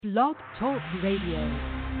Blog Talk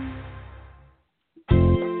Radio.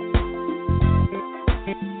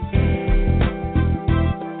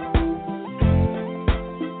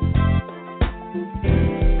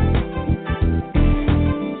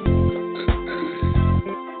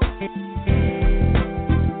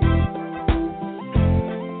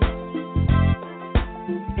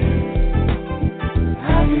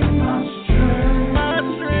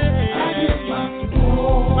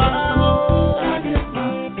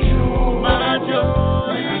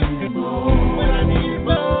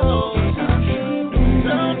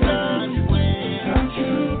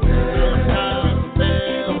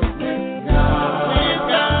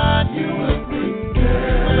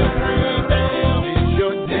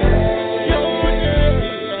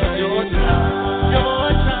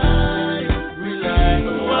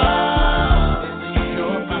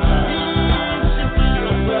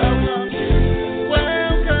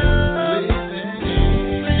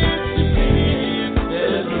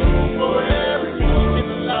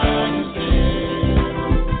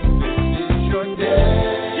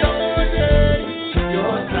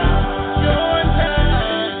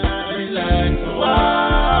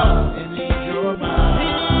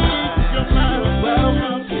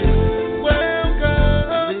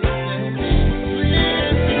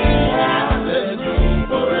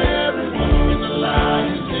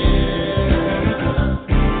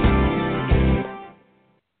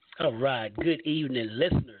 Good evening,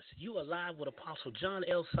 listeners. You are live with Apostle John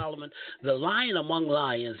L. Solomon, the lion among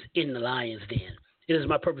lions in the lion's den. It is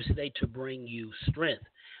my purpose today to bring you strength.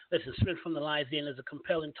 Listen, Strength from the Lion's Den is a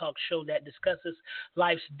compelling talk show that discusses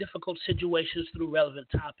life's difficult situations through relevant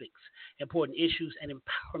topics, important issues, and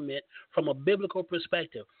empowerment from a biblical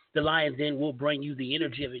perspective. The Lion's Den will bring you the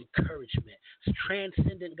energy of encouragement,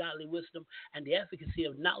 transcendent godly wisdom, and the efficacy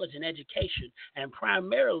of knowledge and education, and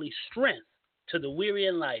primarily strength to the weary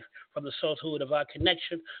in life from the sourcehood of our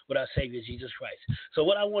connection with our Savior, Jesus Christ. So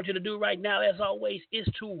what I want you to do right now, as always, is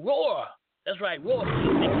to roar. That's right, roar for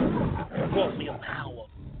your victory, roar for your power,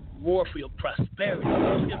 roar for your prosperity,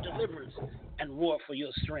 roar for your deliverance, and roar for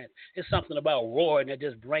your strength. It's something about roaring that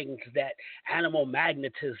just brings that animal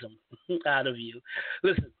magnetism out of you.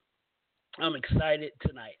 Listen, I'm excited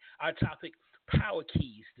tonight. Our topic, Power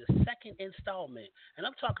Keys, the second installment. And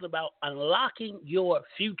I'm talking about unlocking your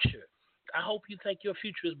future. I hope you think your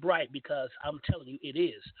future is bright, because I'm telling you it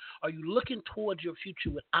is. Are you looking towards your future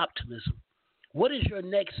with optimism? What is your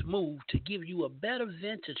next move to give you a better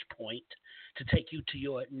vantage point to take you to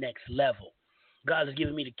your next level? God has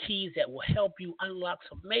given me the keys that will help you unlock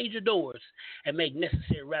some major doors and make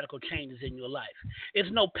necessary radical changes in your life.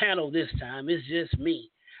 It's no panel this time. It's just me.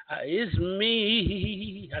 It's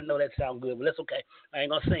me. I know that sounds good, but that's okay. I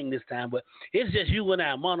ain't going to sing this time, but it's just you and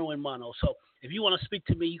I, mono and mono. So if you want to speak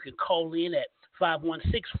to me, you can call in at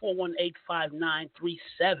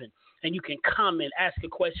 516-418-5937, and you can comment, ask a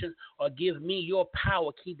question, or give me your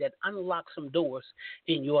power key that unlocks some doors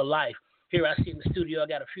in your life. Here I see in the studio, I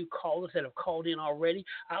got a few callers that have called in already.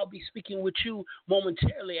 I'll be speaking with you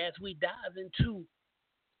momentarily as we dive into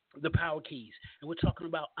the power keys, and we're talking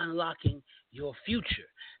about unlocking your future.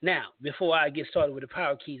 Now, before I get started with the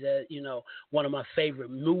power keys, one of my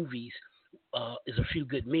favorite movies is A Few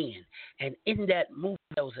Good Men, and in that movie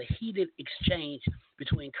there was a heated exchange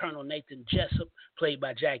between Colonel Nathan Jessup, played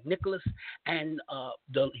by Jack Nicholas, and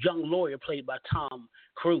the young lawyer played by Tom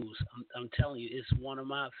Cruise. I'm telling you, it's one of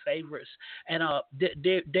my favorites. And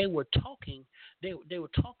they were talking. They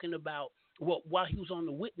were talking about while he was on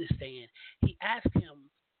the witness stand. He asked him,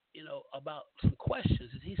 about some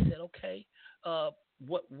questions, and he said, "Okay,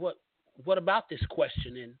 what about this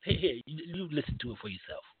question?" And here, you listen to it for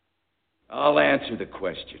yourself. I'll answer the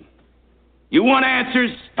question. You want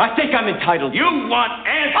answers? I think I'm entitled. You want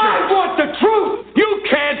answers? I want the truth. You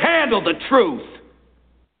can't handle the truth.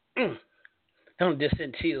 Don't just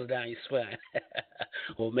send chills down your spine.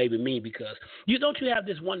 Or maybe me, because don't you have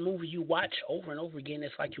this one movie you watch over and over again?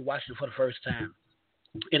 It's like you watched it for the first time.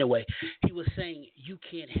 Anyway, he was saying you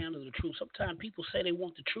can't handle the truth. Sometimes people say they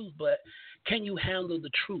want the truth, but can you handle the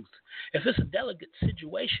truth? If it's a delicate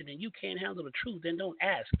situation and you can't handle the truth, then don't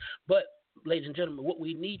ask. But, ladies and gentlemen, what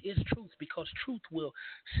we need is truth, because truth will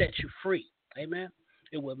set you free. Amen?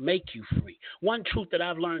 It will make you free. One truth that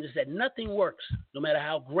I've learned is that nothing works, no matter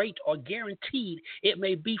how great or guaranteed it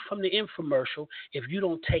may be from the infomercial, if you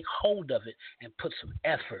don't take hold of it and put some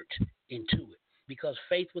effort into it. Because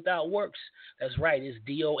faith without works, that's right, is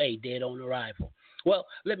DOA, dead on arrival. Well,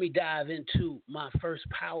 let me dive into my first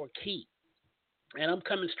power key. And I'm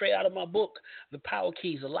coming straight out of my book, The Power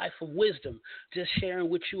Keys, A Life of Wisdom, just sharing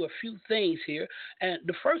with you a few things here. And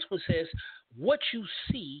the first one says, what you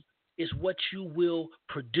see is what you will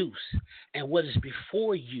produce, and what is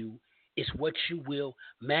before you is what you will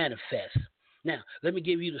manifest. Now, let me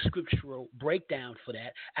give you the scriptural breakdown for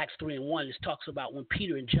that. Acts 3:1, this talks about when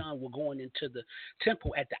Peter and John were going into the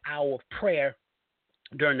temple at the hour of prayer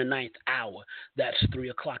during the ninth hour. That's 3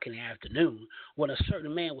 o'clock in the afternoon, when a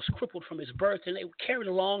certain man was crippled from his birth, and they were carried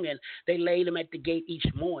along, and they laid him at the gate each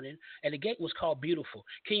morning, and the gate was called Beautiful.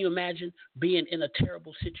 Can you imagine being in a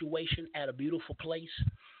terrible situation at a beautiful place?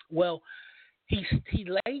 Well, he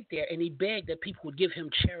laid there and he begged that people would give him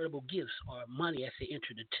charitable gifts or money as they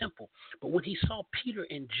entered the temple. But when he saw Peter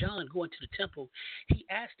and John go into the temple, he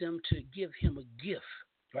asked them to give him a gift,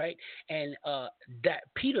 right? And that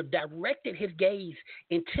Peter directed his gaze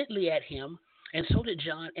intently at him, and so did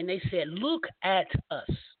John, and they said, "Look at us."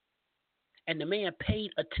 And the man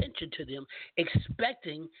paid attention to them,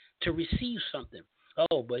 expecting to receive something.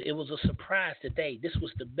 Oh, but it was a surprise today. This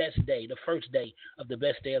was the best day, the first day of the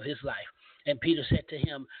best day of his life. And Peter said to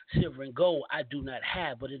him, "Silver and gold I do not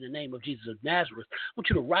have, but in the name of Jesus of Nazareth, I want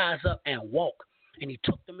you to rise up and walk." And he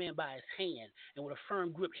took the man by his hand, and with a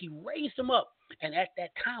firm grip, he raised him up. And at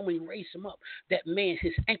that time, when he raised him up, that man,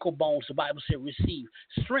 his ankle bones, the Bible said, received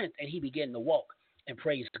strength, and he began to walk and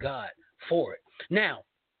praise God for it. Now,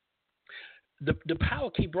 the power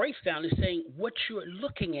key breakdown is saying what you're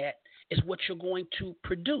looking at is what you're going to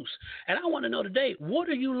produce. And I want to know today, what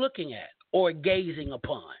are you looking at or gazing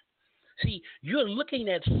upon? See, you're looking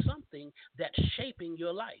at something that's shaping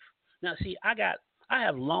your life. Now, see, I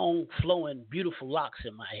have long, flowing, beautiful locks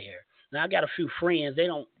in my hair. Now, I got a few friends. They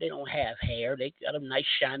don't have hair. They got a nice,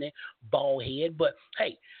 shiny, bald head. But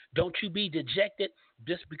hey, don't you be dejected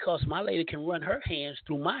just because my lady can run her hands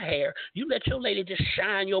through my hair. You let your lady just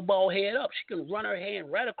shine your bald head up. She can run her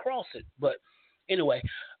hand right across it. But anyway,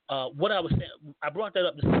 what I was saying, I brought that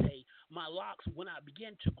up to say my locks, when I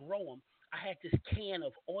began to grow them, I had this can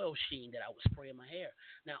of oil sheen that I would spray in my hair.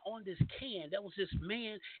 Now, on this can, there was this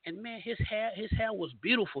man, and man, his hair was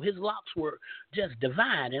beautiful. His locks were just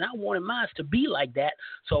divine, and I wanted mine to be like that.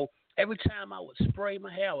 So every time I would spray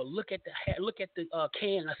my hair, I would look at the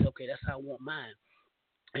can, and I said, okay, that's how I want mine.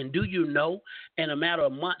 And do you know, in a matter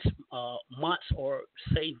of months or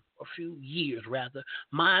say a few years rather,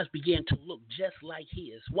 mine began to look just like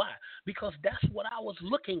his. Why? Because that's what I was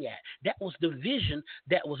looking at. That was the vision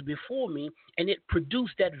that was before me, and it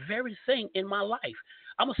produced that very thing in my life.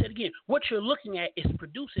 I'm going to say it again. What you're looking at is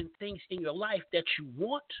producing things in your life that you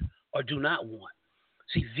want or do not want.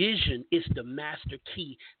 See, vision is the master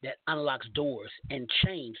key that unlocks doors and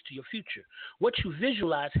chains to your future. What you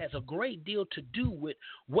visualize has a great deal to do with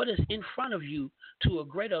what is in front of you to a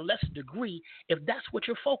greater or lesser degree if that's what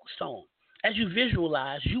you're focused on. As you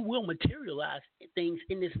visualize, you will materialize things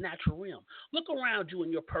in this natural realm. Look around you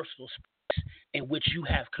in your personal space in which you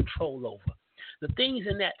have control over. The things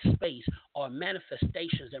in that space are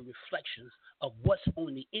manifestations and reflections of what's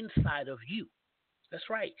on the inside of you. That's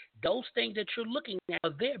right. Those things that you're looking at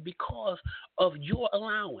are there because of your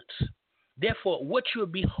allowance. Therefore, what you're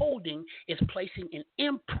beholding is placing an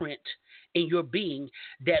imprint in your being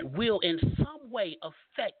that will in some way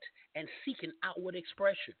affect and seek an outward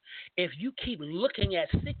expression. If you keep looking at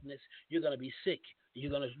sickness, you're going to be sick.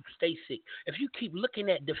 You're going to stay sick. If you keep looking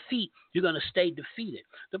at defeat, you're going to stay defeated.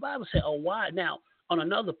 The Bible said, now, on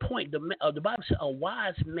another point, the Bible said a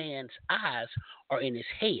wise man's eyes are in his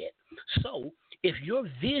head. So if your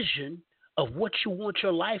vision of what you want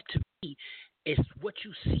your life to be is what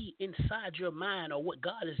you see inside your mind or what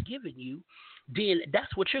God has given you, then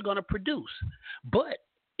that's what you're going to produce. But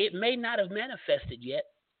it may not have manifested yet.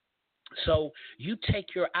 So you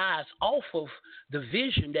take your eyes off of the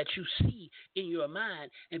vision that you see in your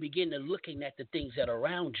mind and begin to looking at the things that are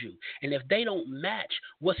around you. And if they don't match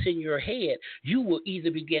what's in your head, you will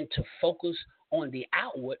either begin to focus on the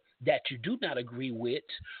outward that you do not agree with,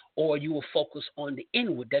 or you will focus on the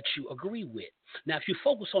inward that you agree with. Now, if you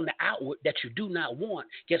focus on the outward that you do not want,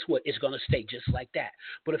 guess what? It's going to stay just like that.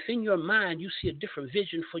 But if in your mind you see a different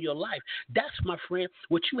vision for your life, that's, my friend,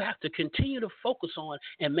 what you have to continue to focus on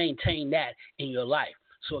and maintain that in your life.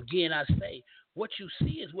 So again, I say, what you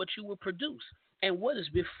see is what you will produce. And what is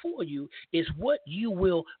before you is what you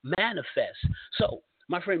will manifest. So,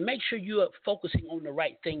 my friend, make sure you are focusing on the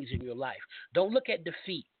right things in your life. Don't look at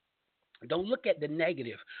defeat. Don't look at the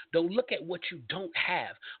negative. Don't look at what you don't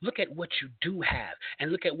have. Look at what you do have,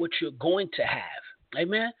 and look at what you're going to have.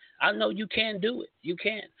 Amen? I know you can do it. You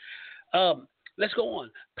can. Let's go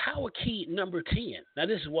on. Power key number 10. Now,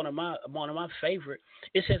 this is one of my favorite.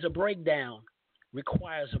 It says a breakdown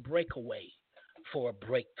requires a breakaway for a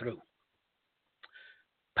breakthrough.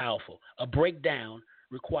 Powerful. A breakdown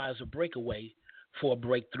requires a breakaway for a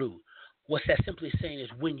breakthrough. What's that simply saying is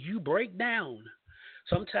when you break down,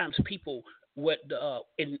 sometimes people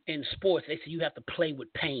in sports they say you have to play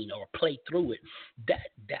with pain or play through it.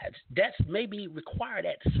 That's maybe required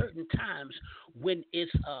at certain times when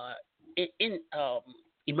it's in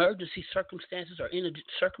emergency circumstances or in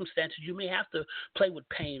circumstances you may have to play with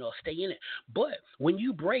pain or stay in it. But when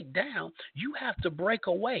you break down, you have to break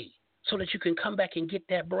away so that you can come back and get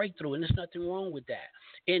that breakthrough. And there's nothing wrong with that.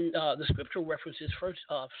 In the scriptural references, First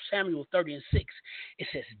Samuel 30:6, it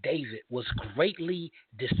says David was greatly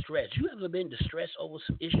distressed. You ever been distressed over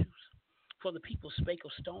some issues? For the people spake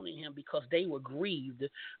of stoning him because they were grieved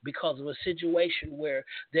because of a situation where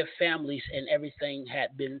their families and everything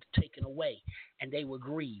had been taken away, and they were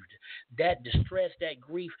grieved. That distress, that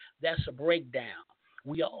grief, that's a breakdown.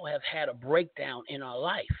 We all have had a breakdown in our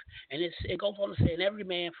life. And it goes on to say, and every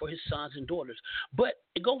man for his sons and daughters. But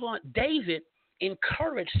it goes on, David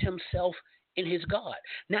encouraged himself in his God.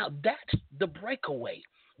 Now, that's the breakaway.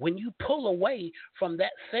 When you pull away from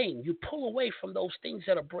that thing, you pull away from those things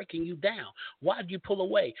that are breaking you down. Why do you pull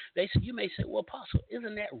away? You may say, well, Apostle,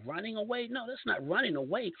 isn't that running away? No, that's not running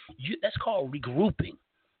away. That's called regrouping.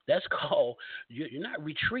 That's called, you're not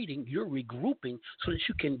retreating, you're regrouping so that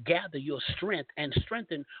you can gather your strength and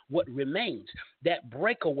strengthen what remains. That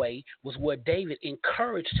breakaway was where David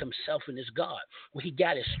encouraged himself in his God, where he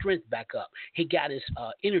got his strength back up. He got his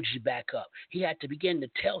energy back up. He had to begin to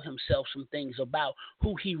tell himself some things about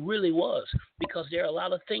who he really was, because there are a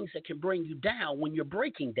lot of things that can bring you down when you're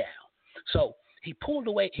breaking down. So he pulled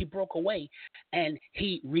away, he broke away, and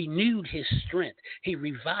he renewed his strength. He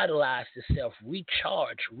revitalized himself,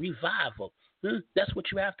 recharged, revival. That's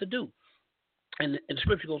what you have to do. And the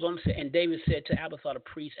scripture goes on to say, and David said to Abiathar the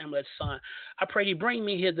priest, Amalek's son, I pray thee bring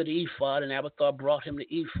me here to the ephod. And Abiathar brought him the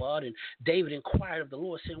ephod. And David inquired of the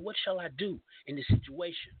Lord, saying, what shall I do in this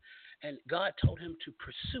situation? And God told him to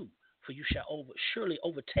pursue, for you shall surely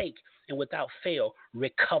overtake and without fail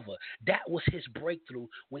recover. That was his breakthrough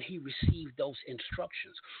when he received those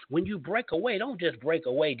instructions. When you break away, don't just break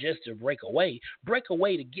away just to break away. Break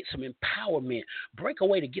away to get some empowerment. Break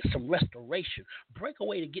away to get some restoration. Break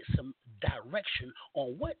away to get some direction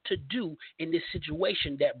on what to do in this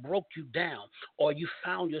situation that broke you down, or you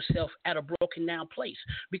found yourself at a broken down place.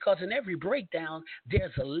 Because in every breakdown,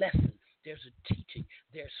 there's a lesson. There's a teaching.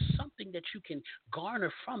 There's something that you can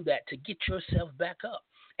garner from that to get yourself back up.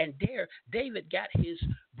 And there, David got his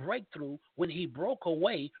breakthrough when he broke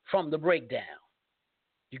away from the breakdown.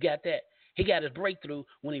 You got that? He got his breakthrough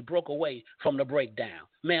when he broke away from the breakdown.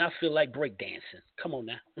 Man, I feel like breakdancing. Come on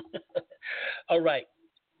now. All right.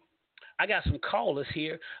 I got some callers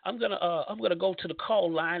here. I'm gonna go to the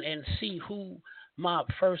call line and see who my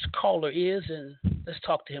first caller is, and let's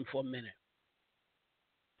talk to him for a minute.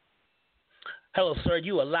 Hello, sir.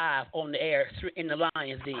 You are live on the air in the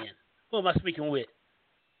Lions Den. Who am I speaking with?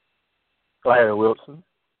 Larry Wilson.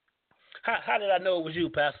 How did I know it was you,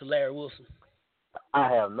 Pastor Larry Wilson? I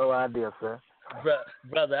have no idea, sir.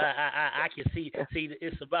 Brother, I can see.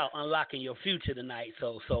 It's about unlocking your future tonight.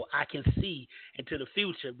 So I can see into the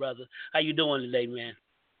future, brother. How you doing today, man?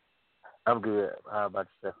 I'm good. How about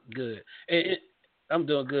yourself? Good. I'm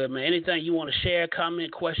doing good, man. Anything you want to share,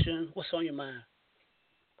 comment, question? What's on your mind?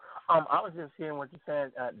 I was just hearing what you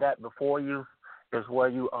said, that before you is where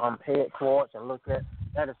you head towards and look at.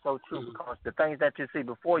 That is so true, because the things that you see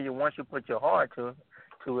before you, once you put your heart to it,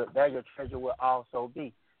 there your treasure will also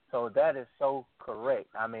be. So that is so correct.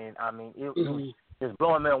 I mean, it was just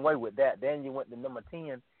blowing me away with that. Then you went to number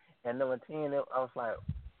 10, and number 10, I was like,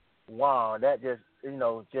 wow, that just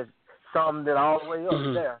summed it all the way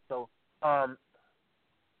up there. So I'm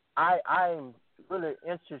really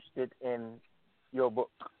interested in your book.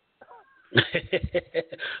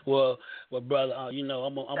 well, brother, I'm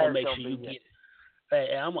gonna make sure you get it.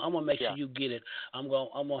 Hey, I'm gonna make sure you get it. I'm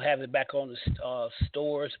gonna have it back on the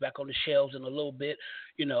stores, back on the shelves in a little bit.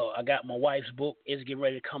 I got my wife's book; it's getting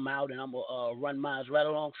ready to come out, and I'm gonna run mine right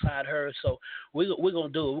alongside hers. So we're gonna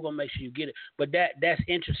do it. We're gonna make sure you get it. But that's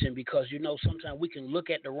interesting, because sometimes we can look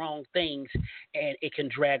at the wrong things, and it can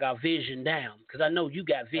drag our vision down. Because I know you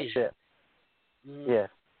got vision.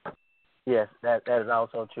 Yes, that is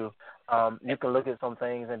also true. You can look at some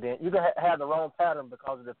things, and then you can have the wrong pattern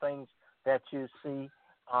because of the things that you see,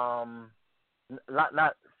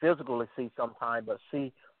 not physically see sometimes, but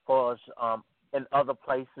see for us in other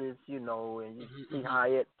places, and you see how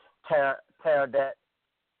it tear that,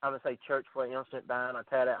 I'm going to say church, for instance, down, or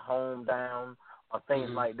tear that home down, or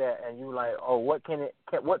things like that, and you like, oh, what can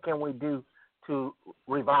we do to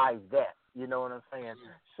revive that? You know what I'm saying?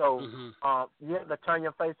 So you have to turn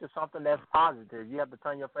your face to something that's positive. You have to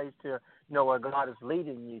turn your face to, where God is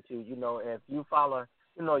leading you to. If you follow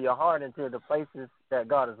your heart into the places that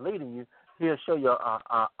God is leading you, He'll show you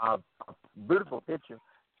a beautiful picture.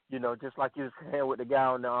 Just like you were saying with the guy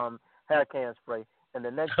on the hair can spray. And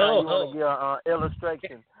the next time you want to give an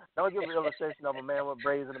illustration, don't give an illustration of a man with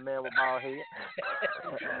braids and a man with bald head.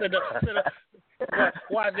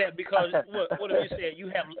 Why is that? Because what are you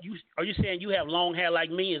saying? Are you saying you have long hair like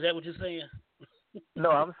me? Is that what you're saying?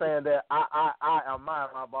 No, I'm saying that I admire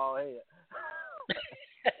my bald head.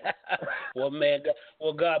 Well, man,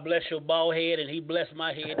 God bless your bald head, and He blessed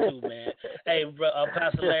my head too, man. Hey,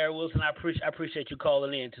 Pastor Larry Wilson, I appreciate you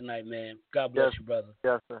calling in tonight, man. God bless you, brother.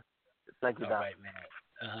 Yes, sir. Thank you, All Doc. right,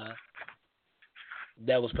 man.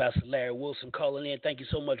 That was Pastor Larry Wilson calling in. Thank you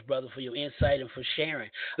so much, brother, for your insight and for sharing.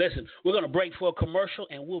 Listen, we're going to break for a commercial,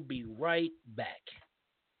 and we'll be right back.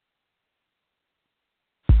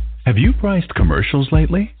 Have you priced commercials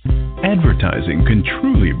lately? Advertising can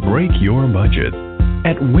truly break your budget.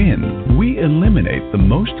 At Win, we eliminate the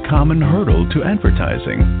most common hurdle to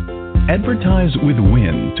advertising. Advertise with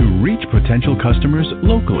Win to reach potential customers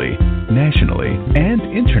locally, nationally, and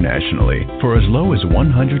internationally for as low as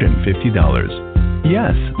 $150.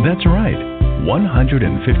 Yes, that's right,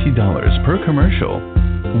 $150 per commercial.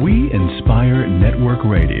 We Inspire Network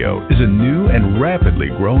Radio is a new and rapidly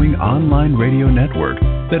growing online radio network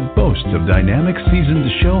that boasts of dynamic seasoned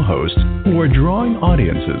show hosts who are drawing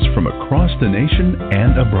audiences from across the nation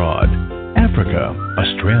and abroad. Africa,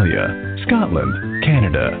 Australia, Scotland,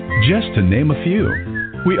 Canada, just to name a few.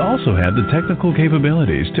 We also have the technical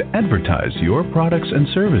capabilities to advertise your products and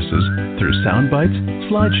services through sound bites,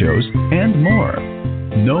 slideshows, and more.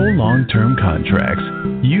 No long-term contracts.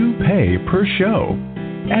 You pay per show.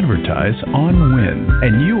 Advertise on Win,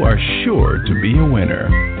 and you are sure to be a winner.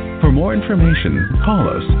 For more information, call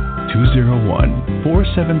us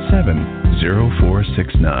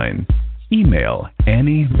 201-477-0469. Email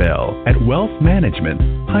Annie Bell at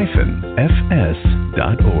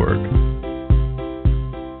wealthmanagement-fs.org.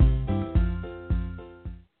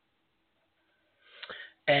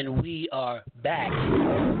 And we are back.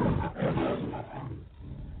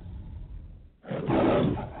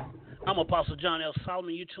 I'm Apostle John L.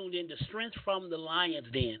 Solomon. You tuned in to Strength from the Lion's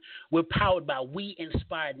Den. We're powered by We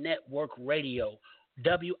Inspired Network Radio.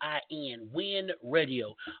 WIN, Win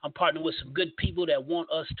Radio. I'm partnering with some good people that want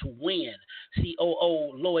us to win.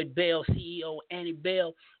 COO Lloyd Bell, CEO Annie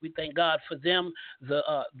Bell. We thank God for them.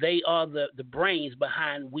 They are the brains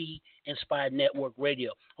behind We Inspired Network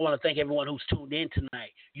Radio. I want to thank everyone who's tuned in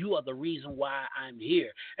tonight. You are the reason why I'm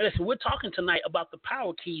here. And listen, we're talking tonight about the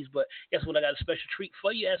power keys, but guess what? I got a special treat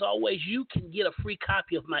for you. As always, you can get a free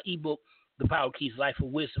copy of my ebook, The Power Keys Life of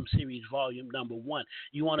Wisdom Series, Volume Number 1.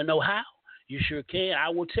 You want to know how? You sure can. I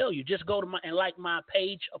will tell you. Just go to my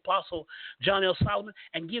page, Apostle John L. Solomon,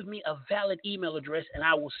 and give me a valid email address, and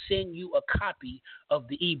I will send you a copy of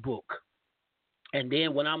the ebook. And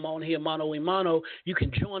then when I'm on here, mano a mano, you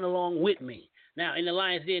can join along with me. Now, in the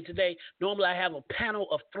Lion's Den today, normally I have a panel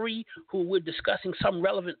of 3 who we're discussing some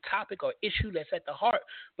relevant topic or issue that's at the heart,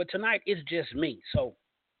 but tonight it's just me. So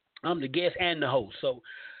I'm the guest and the host. So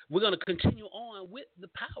we're going to continue on with the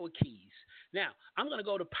power keys. Now, I'm going to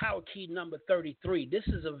go to power key number 33. This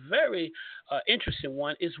is a very interesting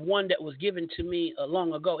one. It's one that was given to me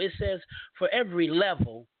long ago. It says, for every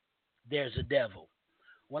level, there's a devil.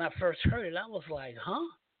 When I first heard it, I was like, huh?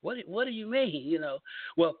 What do you mean? You know?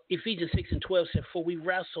 Well, Ephesians 6:12 said, for we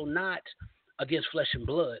wrestle not against flesh and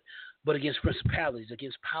blood, but against principalities,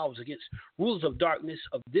 against powers, against rulers of darkness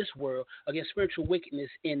of this world, against spiritual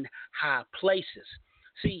wickedness in high places.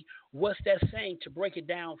 See, what's that saying? To break it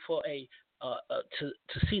down for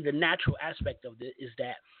to see the natural aspect of this is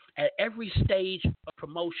that at every stage of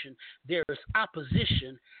promotion, there is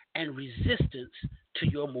opposition and resistance to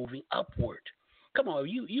your moving upward. Come on,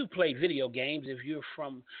 you play video games. If you're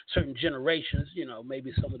from certain generations, you know,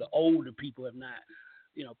 maybe some of the older people have not,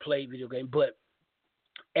 you know, played video games. But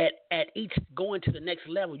at each going to the next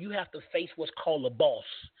level, you have to face what's called a boss.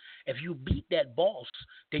 If you beat that boss,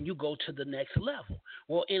 then you go to the next level.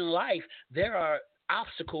 Well, in life, there are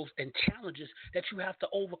obstacles and challenges that you have to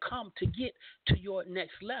overcome to get to your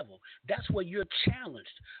next level. That's where you're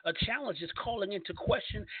challenged. A challenge is calling into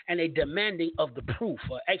question and a demanding of the proof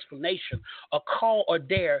or explanation, a call or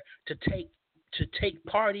dare to take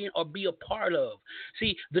part in or be a part of.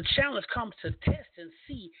 See, the challenge comes to test and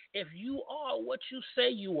see if you are what you say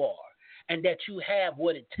you are and that you have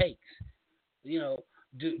what it takes. You know,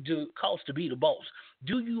 calls to be the boss.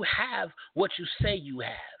 Do you have what you say you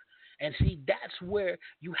have? And see, that's where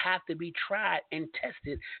you have to be tried and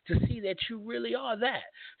tested to see that you really are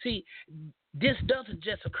that. See, this doesn't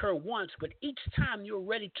just occur once, but each time you're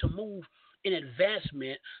ready to move in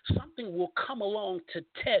advancement, something will come along to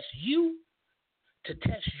test you, to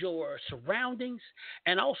test your surroundings,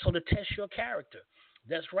 and also to test your character.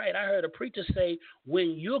 That's right. I heard a preacher say,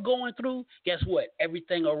 when you're going through, guess what?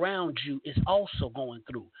 Everything around you is also going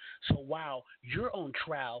through. So while you're on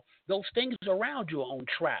trial, those things around you are on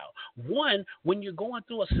trial. One, when you're going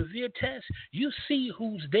through a severe test, you see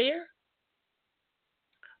who's there.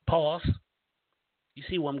 Pause. You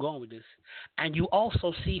see where I'm going with this. And you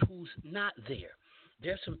also see who's not there.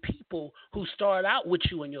 There's some people who start out with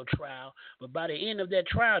you in your trial, but by the end of that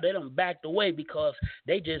trial, they done backed away because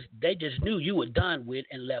they just knew you were done with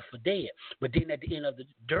and left for dead. But then at the end of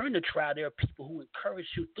during the trial, there are people who encourage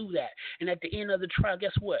you through that. And at the end of the trial,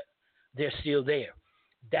 guess what? They're still there.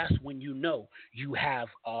 That's when you know you have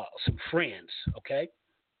some friends, okay?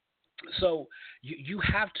 So you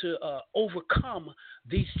have to overcome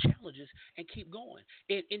these challenges and keep going.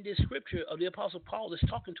 In this scripture, the Apostle Paul is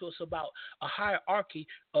talking to us about a hierarchy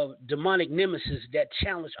of demonic nemesis that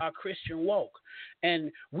challenge our Christian walk.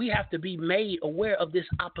 And we have to be made aware of this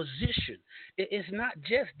opposition. It's not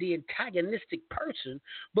just the antagonistic person,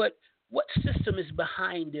 but what system is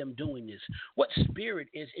behind them doing this? What spirit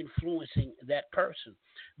is influencing that person?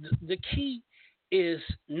 The key is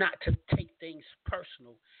not to take things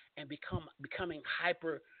personal and becoming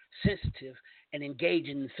hypersensitive and engage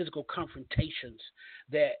in physical confrontations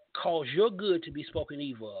that cause your good to be spoken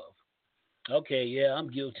evil of. Okay, yeah,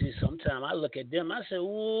 I'm guilty. Sometimes I look at them, I say,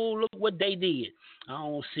 oh, look what they did. I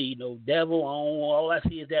don't see no devil. All I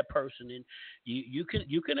see is that person. And you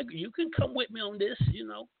can come with me on this. You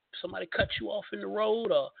know, somebody cut you off in the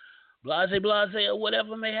road or blase or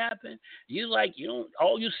whatever may happen.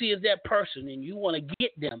 All you see is that person and you want to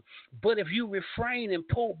get them. But if you refrain and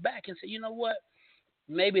pull back and say, you know what,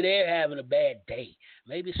 maybe they're having a bad day.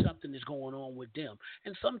 Maybe something is going on with them.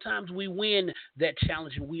 And sometimes we win that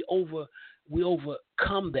challenge and we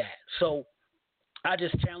overcome that. So I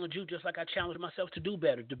just challenge you, just like I challenge myself, to do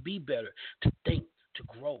better, to be better, to think, to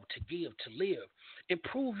grow, to give, to live.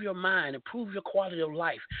 Improve your mind, improve your quality of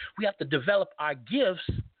life. We have to develop our gifts.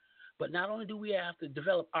 But not only do we have to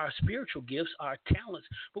develop our spiritual gifts, our talents,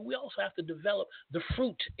 but we also have to develop the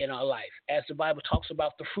fruit in our life. As the Bible talks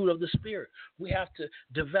about the fruit of the Spirit, we have to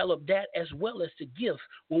develop that as well as the gift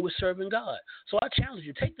when we're serving God. So I challenge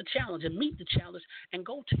you, take the challenge and meet the challenge and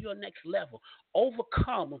go to your next level.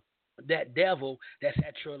 Overcome that devil that's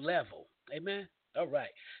at your level. Amen? All right.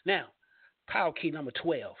 Now, power key number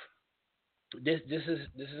 12. This is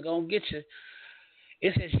going to get you.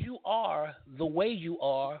 It says you are the way you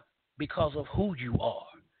are because of who you are.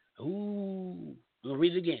 Ooh, I'll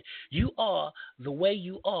read it again. You are the way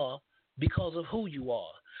you are because of who you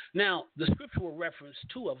are. Now, the scripture will reference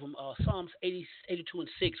two of them, Psalms 82 and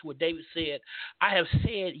 6, where David said, I have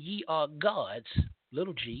said ye are gods,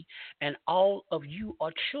 little g, and all of you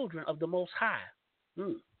are children of the Most High.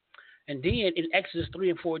 And then in Exodus 3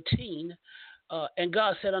 and 14, and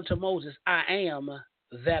God said unto Moses, I am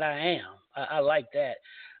that I am. I like that.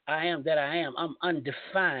 I am that I am. I'm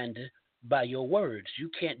undefined by your words. You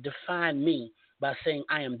can't define me by saying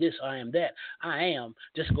I am this or I am that. I am.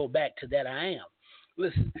 Just go back to that I am.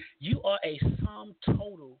 Listen, you are a sum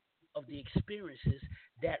total of the experiences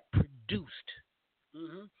that produced.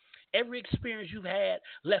 Every experience you've had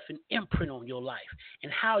left an imprint on your life,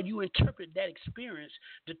 and how you interpret that experience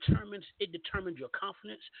determines your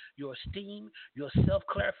confidence, your esteem, your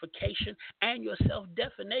self-clarification, and your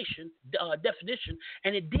self-definition.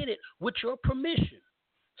 And it did it with your permission.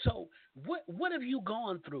 So, what have you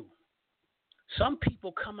gone through? Some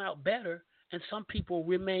people come out better, and some people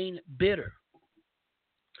remain bitter.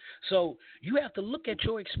 So you have to look at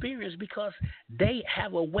your experience because they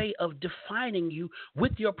have a way of defining you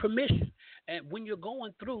with your permission. And when you're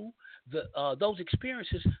going through those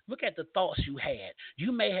experiences, look at the thoughts you had.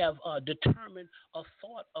 You may have determined a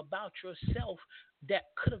thought about yourself that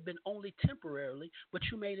could have been only temporarily, but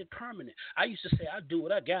you made it permanent. I used to say, I do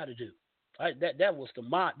what I got to do. That was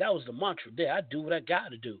the mantra there. I do what I got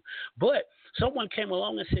to do. But someone came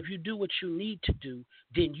along and said, if you do what you need to do,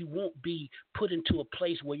 then you won't be put into a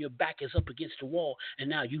place where your back is up against the wall, and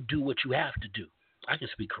now you do what you have to do. I can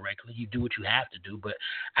speak correctly. You do what you have to do, but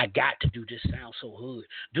I got to do just sounds so hood.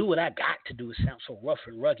 Do what I got to do. It sounds so rough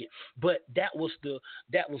and rugged. But that was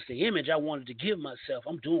the image I wanted to give myself.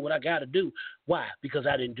 I'm doing what I got to do. Why? Because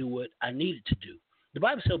I didn't do what I needed to do. The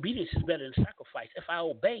Bible says obedience is better than sacrifice. If I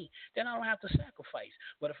obey, then I don't have to sacrifice.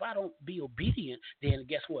 But if I don't be obedient, then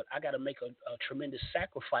guess what? I got to make a tremendous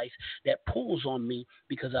sacrifice that pulls on me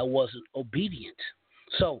because I wasn't obedient.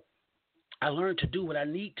 So I learned to do what I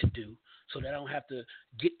need to do so that I don't have to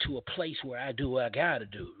get to a place where I do what I got to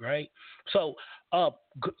do, right? So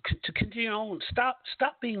to continue on, stop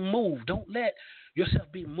being moved. Don't let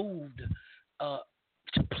yourself be moved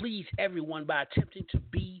to please everyone by attempting to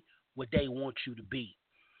be what they want you to be.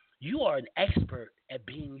 You are an expert at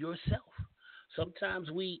being yourself.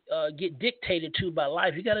 Sometimes we get dictated to by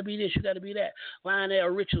life. You got to be this, you got to be that. Lionel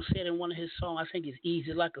Richie said in one of his songs, I think it's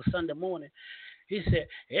Easy Like a Sunday Morning, he said,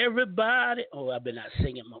 everybody, I've been not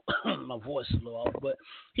singing, my voice is a little off, but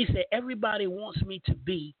he said, everybody wants me to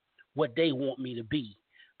be what they want me to be.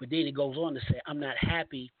 But then he goes on to say, I'm not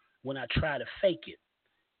happy when I try to fake it.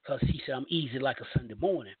 Because he said, I'm easy like a Sunday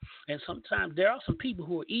morning. And sometimes there are some people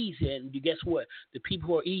who are easy, and guess what? The people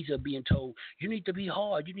who are easy are being told, you need to be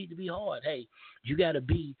hard, you need to be hard. Hey, you got to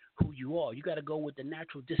be who you are. You got to go with the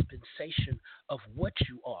natural dispensation of what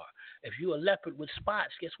you are. If you're a leopard with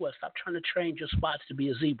spots, guess what? Stop trying to train your spots to be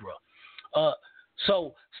a zebra.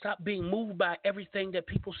 So stop being moved by everything that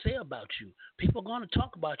people say about you. People are going to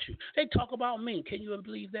talk about you. They talk about me. Can you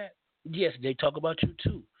believe that? Yes, they talk about you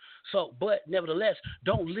too. So, but nevertheless,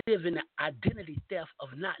 don't live in the identity theft of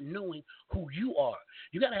not knowing who you are.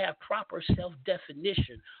 You got to have proper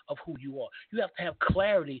self-definition of who you are. You have to have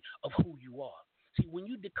clarity of who you are. See, when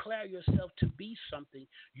you declare yourself to be something,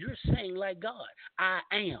 you're saying like God, I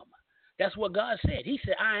am. That's what God said. He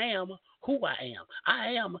said, I am who I am. I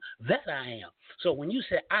am that I am. So when you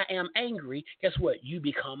say I am angry, guess what? You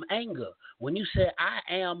become anger. When you say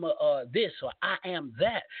I am this or I am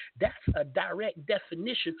that, that's a direct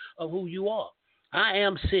definition of who you are. I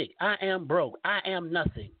am sick. I am broke. I am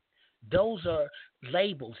nothing. Those are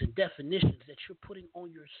labels and definitions that you're putting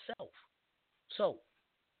on yourself. So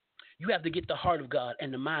you have to get the heart of God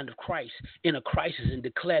and the mind of Christ in a crisis and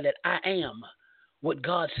declare that I am what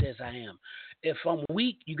God says I am. If I'm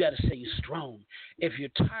weak, you got to say you're strong. If you're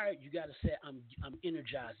tired, you got to say I'm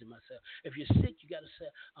energizing myself. If you're sick, you got to say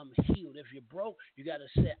I'm healed. If you're broke, you got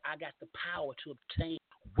to say I got the power to obtain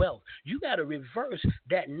wealth. You got to reverse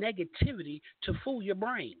that negativity to fool your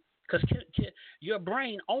brain, because your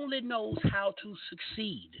brain only knows how to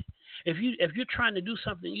succeed. If you're trying to do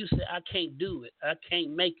something, you say, I can't do it, I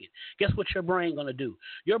can't make it. Guess what your brain going to do?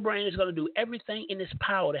 Your brain is going to do everything in its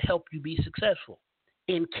power to help you be successful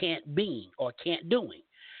in can't being or can't doing.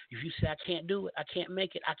 If you say, I can't do it, I can't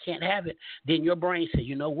make it, I can't have it, then your brain says,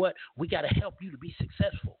 you know what? We got to help you to be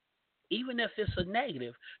successful. Even if it's a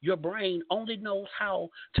negative, your brain only knows how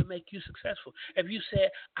to make you successful. If you say,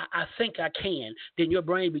 I think I can, then your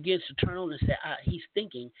brain begins to turn on and say, he's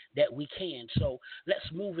thinking that we can. So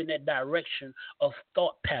let's move in that direction of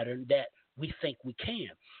thought pattern that we think we can.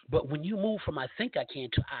 But when you move from I think I can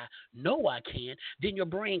to I know I can, then your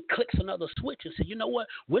brain clicks another switch and says, you know what?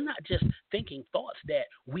 We're not just thinking thoughts that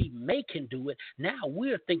we may can do it. Now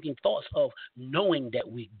we're thinking thoughts of knowing that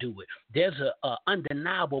we do it. There's a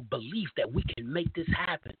undeniable belief that we can make this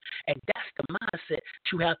happen. And that's the mindset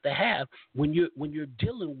you have to have when you're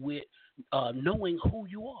dealing with knowing who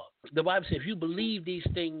you are. The Bible says if you believe these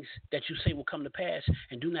things that you say will come to pass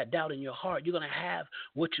and do not doubt in your heart, you're going to have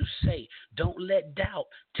what you say. Don't let doubt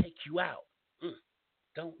take you out.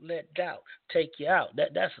 Don't let doubt take you out.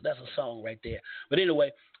 That's a song right there. But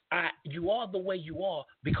anyway, you are the way you are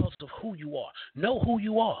because of who you are. Know who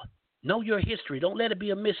you are. Know your history. Don't let it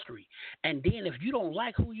be a mystery. And then if you don't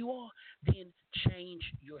like who you are, then change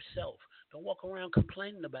yourself. Don't walk around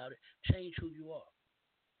complaining about it. Change who you are.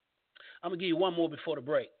 I'm gonna give you one more before the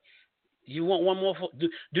break. You want one more?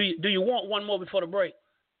 Do you want one more before the break?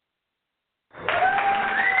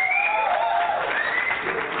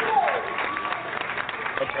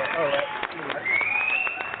 Okay, all right.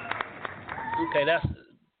 Okay,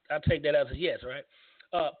 I'll take that as a yes, right?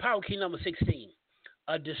 Power key number 16.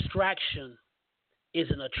 A distraction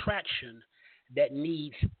is an attraction that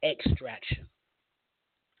needs extraction.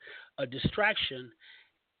 A distraction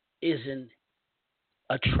is an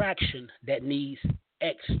attraction that needs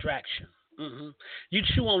extraction. You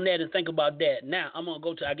chew on that and think about that. Now, I'm going to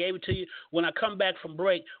go to, I gave it to you. When I come back from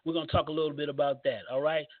break, we're going to talk a little bit about that, all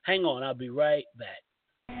right? Hang on, I'll be right back.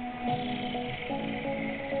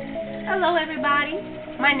 Hello, everybody.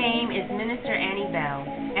 My name is Minister Annie Bell,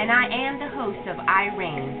 and I am the host of I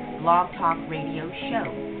Reign Blog Talk Radio Show,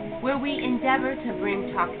 where we endeavor to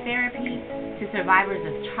bring talk therapy to survivors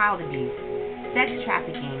of child abuse, sex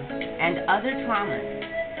trafficking, and other traumas,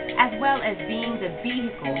 as well as being the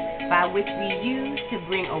vehicle by which we use to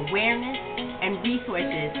bring awareness and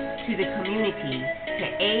resources to the community to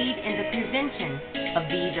aid in the prevention of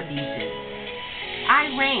these abuses.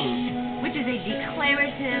 I Reign, which is a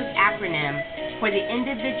declarative acronym for the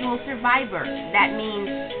individual survivor. That means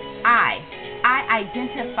I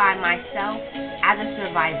identify myself as a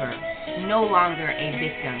survivor, no longer a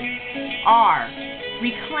victim. R,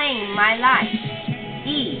 reclaim my life.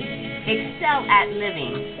 E, excel at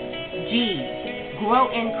living. G,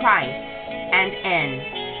 grow in Christ. And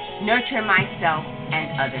N, nurture myself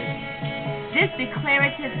and others. This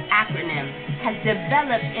declarative acronym has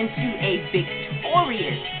developed into a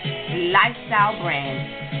victorious lifestyle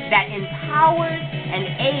brand that empowers and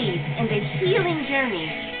aids in the healing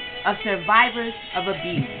journey of survivors of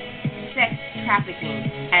abuse, sex trafficking,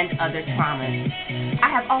 and other traumas.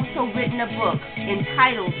 I have also written a book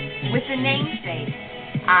entitled, with the namesake,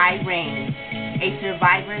 I Reign, A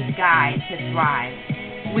Survivor's Guide to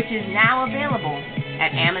Thrive, which is now available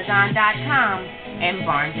at Amazon.com and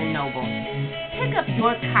Barnes & Noble. Pick up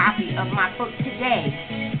your copy of my book today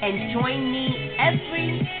and join me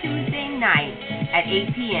every Tuesday night at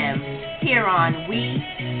 8 p.m. here on We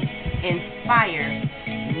Inspire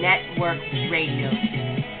Network Radio,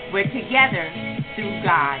 where together, through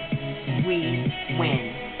God, we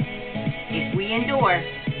win. If we endure,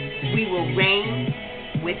 we will reign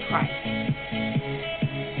with Christ.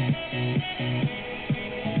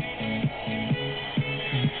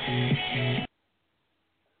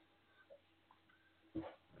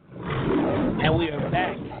 And we are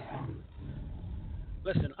back.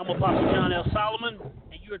 Listen, I'm Apostle John L. Solomon,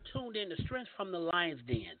 and you're tuned in to Strength from the Lion's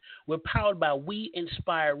Den. We're powered by We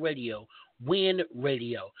Inspire Radio, Win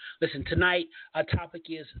Radio. Listen, tonight our topic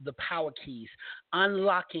is the power keys,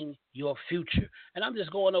 unlocking your future. And I'm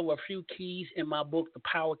just going over a few keys in my book, The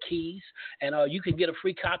Power Keys. And you can get a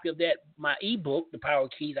free copy of that, my ebook, The Power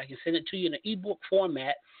Keys. I can send it to you in an ebook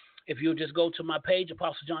format. If you'll just go to my page,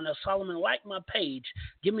 Apostle John L. Solomon, like my page,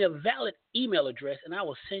 give me a valid email address, and I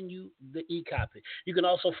will send you the e-copy. You can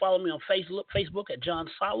also follow me on Facebook at John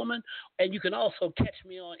Solomon, and you can also catch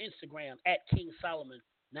me on Instagram at King Solomon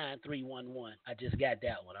 9311. I just got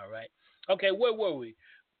that one, all right? Okay, where were we?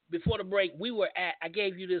 Before the break, I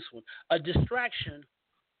gave you this one. A distraction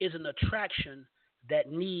is an attraction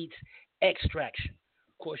that needs extraction.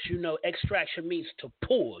 Of course, you know extraction means to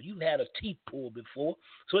pull. You've had a teeth pull before,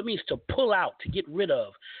 so it means to pull out, to get rid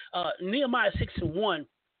of. Nehemiah 6:1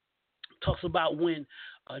 talks about when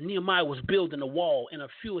Nehemiah was building the wall, and a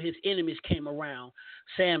few of his enemies came around,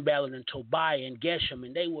 Sanballat and Tobiah and Geshem,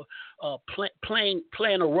 and they were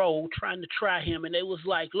playing a role, trying to try him, and they was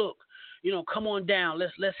like, look, come on down,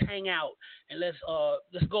 let's hang out, and let's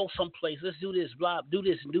go someplace, let's do this, blah, do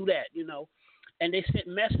this and do that, and they sent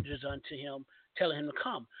messengers unto him, telling him to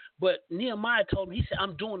come. But Nehemiah told him, he said,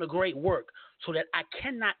 I'm doing a great work so that I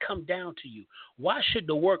cannot come down to you. Why should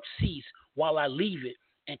the work cease while I leave it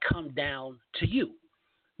and come down to you?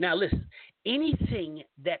 Now listen, anything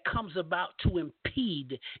that comes about to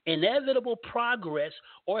impede inevitable progress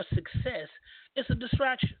or success is a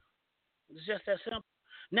distraction. It's just that simple.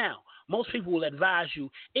 Now, most people will advise you,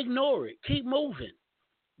 ignore it, keep moving.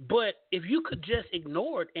 But if you could just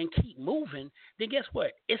ignore it and keep moving, then guess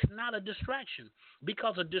what? It's not a distraction,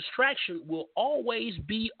 because a distraction will always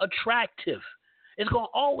be attractive. It's going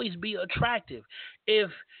to always be attractive. If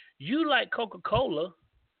you like Coca-Cola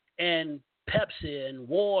and Pepsi and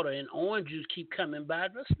water and orange juice keep coming by,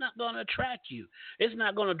 that's not going to attract you. It's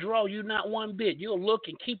not going to draw you not one bit. You'll look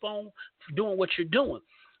and keep on doing what you're doing.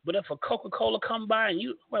 But if a Coca-Cola come by and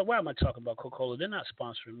why am I talking about Coca-Cola? They're not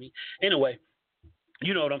sponsoring me. Anyway.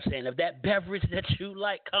 You know what I'm saying? If that beverage that you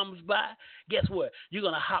like comes by, guess what? You're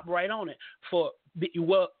going to hop right on it.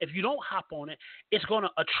 If you don't hop on it, it's going to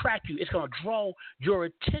attract you. It's going to draw your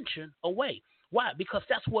attention away. Why? Because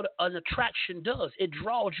that's what an attraction does. It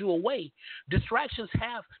draws you away. Distractions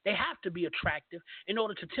have to be attractive in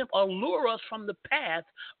order to allure us from the path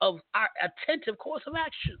of our attentive course of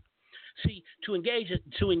action. See, to engage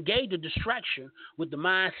a distraction with the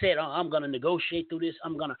mindset, I'm going to negotiate through this,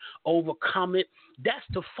 I'm going to overcome it, that's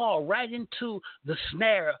to fall right into the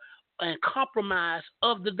snare and compromise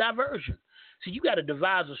of the diversion. So you got to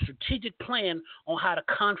devise a strategic plan on how to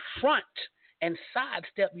confront and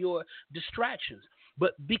sidestep your distractions.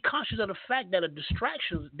 But be conscious of the fact that a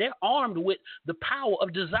distraction, they're armed with the power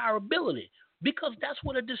of desirability. Because that's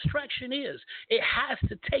what a distraction is. It has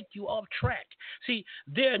to take you off track. See,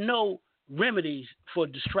 there are no remedies for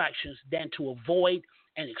distractions than to avoid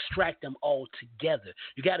and extract them altogether.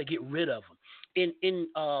 You got to get rid of them. In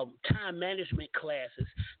time management classes,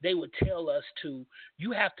 they would tell us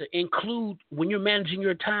you have to include, when you're managing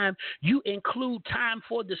your time, you include time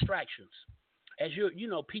for distractions. As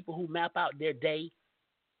people who map out their day,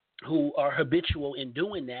 who are habitual in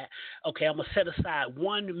doing that, okay, I'm going to set aside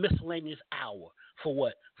one miscellaneous hour for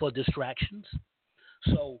what? For distractions.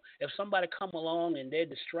 So if somebody come along and they're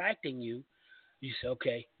distracting you, you say,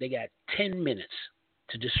 okay, they got 10 minutes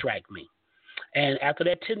to distract me. And after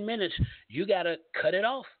that 10 minutes, you got to cut it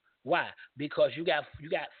off. Why? Because you got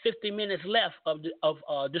 50 minutes left of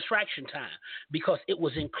distraction time because it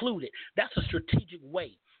was included. That's a strategic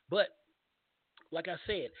way. But like I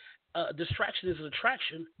said, distraction is an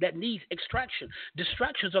attraction that needs extraction.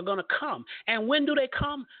 Distractions are going to come. And when do they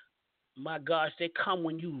come? My gosh, they come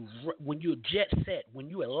when you're jet set, when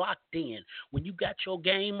you are locked in, when you got your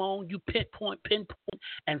game on, you pinpoint,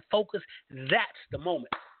 and focus. That's the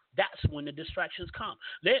moment. That's when the distractions come.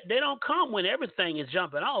 They don't come when everything is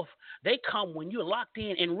jumping off. They come when you're locked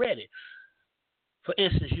in and ready. For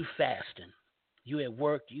instance, you fasting. You at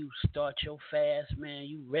work, you start your fast, man.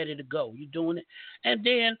 You ready to go. You doing it, and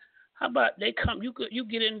then how about they come? You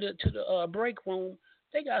get into the break room.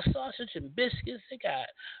 They got sausage and biscuits. They got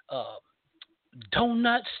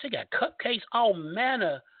donuts. They got cupcakes. All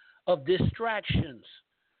manner of distractions.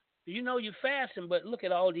 You know you're fasting, but look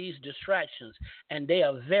at all these distractions, and they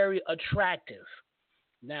are very attractive.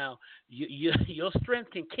 Now, your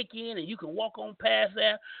strength can kick in, and you can walk on past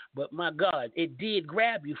that, but my God, it did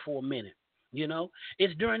grab you for a minute. You know,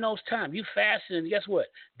 it's during those times you fasting, and guess what?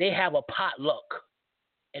 They have a potluck.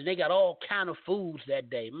 And they got all kind of foods that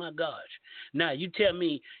day. My gosh! Now you tell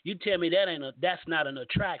me that's not an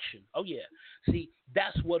attraction. Oh yeah. See,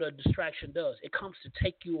 that's what a distraction does. It comes to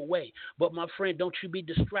take you away. But my friend, don't you be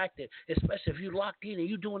distracted, especially if you're locked in and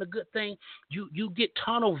you're doing a good thing. You get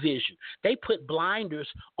tunnel vision. They put blinders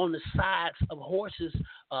on the sides of horses'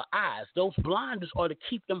 eyes. Those blinders are to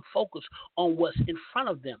keep them focused on what's in front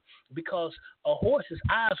of them because a horse's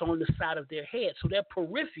eyes are on the side of their head, so their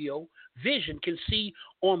peripheral vision can see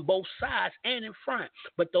on both sides and in front.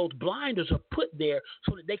 But those blinders are put there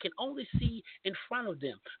so that they can only see in front of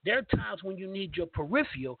them. There are times when you need your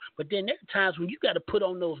peripheral, but then there are times when you got to put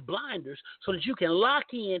on those blinders so that you can lock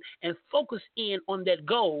in and focus in on that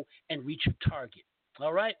goal and reach your target.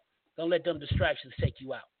 All right? Don't let them distractions take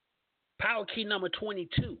you out. Power key number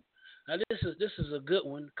 22. Now this is a good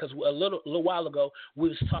one because a little while ago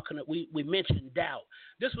we mentioned doubt.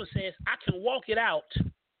 This one says, I can walk it out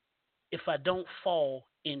if I don't fall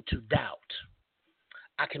into doubt.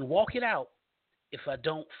 I can walk it out if I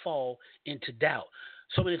don't fall into doubt.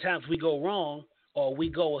 So many times we go wrong or we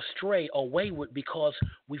go astray or wayward because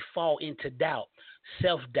we fall into doubt,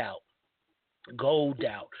 self-doubt, goal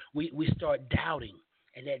doubt. We start doubting,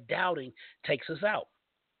 and that doubting takes us out.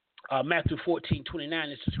 Matthew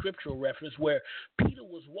 14:29 is the scriptural reference where Peter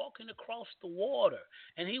was walking across the water,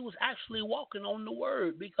 and he was actually walking on the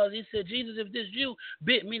word because he said, Jesus, if this you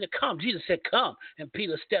bid me to come. Jesus said, come. And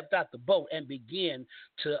Peter stepped out the boat and began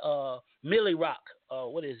to Millie Rock.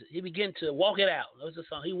 He began to walk it out. That was the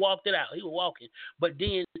song. He walked it out. He was walking. But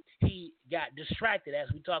then he got distracted, as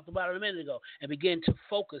we talked about a minute ago, and began to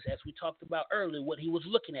focus, as we talked about earlier, what he was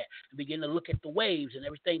looking at, and began to look at the waves and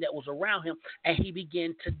everything that was around him, and he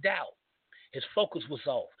began to doubt. His focus was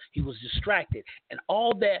off. He was distracted. And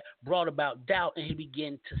all that brought about doubt, and he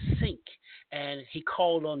began to sink. And he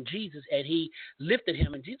called on Jesus, and he lifted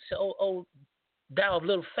him. And Jesus said, oh, thou of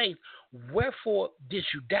little faith, wherefore did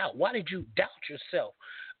you doubt? Why did you doubt yourself?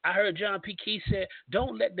 I heard John P. Key say,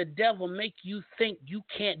 don't let the devil make you think you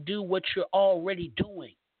can't do what you're already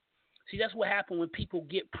doing. See, that's what happened when people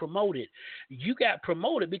get promoted. You got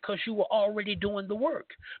promoted because you were already doing the work.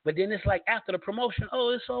 But then it's like after the promotion, oh,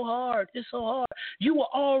 it's so hard. It's so hard. You were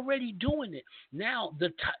already doing it. Now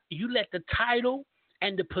you let the title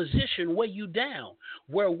and the position weigh you down.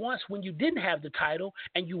 Where once when you didn't have the title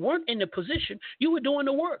and you weren't in the position, you were doing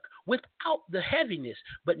the work without the heaviness.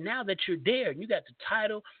 But now that you're there and you got the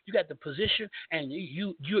title, you got the position, and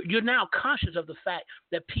you're now conscious of the fact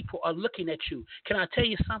that people are looking at you. Can I tell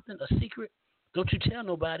you something, a secret? Don't you tell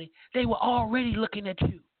nobody. They were already looking at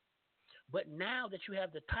you. But now that you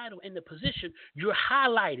have the title and the position, you're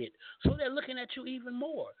highlighted. So they're looking at you even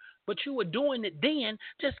more. But you were doing it then.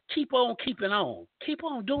 Just keep on keeping on. Keep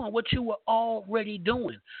on doing what you were already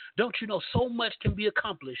doing. Don't you know so much can be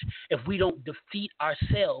accomplished if we don't defeat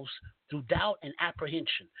ourselves through doubt and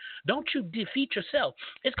apprehension. Don't you defeat yourself.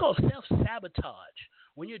 It's called self-sabotage.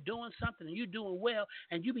 When you're doing something and you're doing well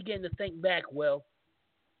and you begin to think back, well,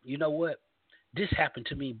 you know what? This happened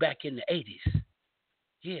to me back in the 80s.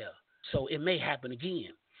 Yeah. So it may happen again.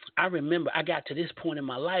 I remember I got to this point in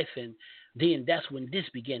my life, and then that's when this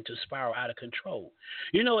began to spiral out of control.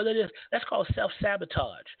 You know what that is? That's called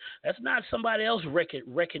self-sabotage. That's not somebody else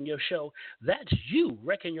wrecking your show. That's you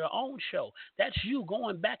wrecking your own show. That's you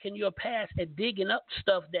going back in your past and digging up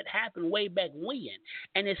stuff that happened way back when,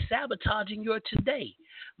 and it's sabotaging your today.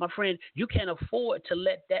 My friend, you can't afford to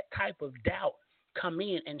let that type of doubt come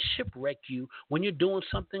in and shipwreck you when you're doing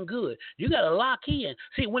something good. You got to lock in.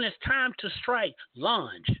 See, when it's time to strike,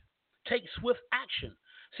 lunge. take swift action.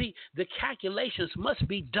 See, the calculations must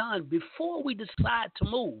be done before we decide to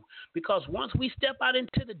move, because once we step out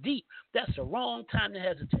into the deep, that's the wrong time to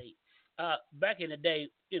hesitate. Back in the day,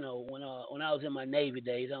 when I was in my Navy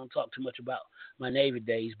days, I don't talk too much about my Navy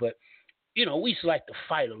days, but we used to like to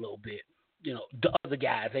fight a little bit. The other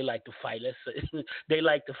guys, they like to fight. They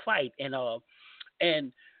like to fight,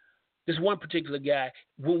 and this one particular guy,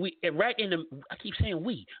 I keep saying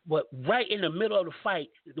we, but right in the middle of the fight,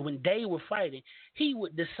 when they were fighting, he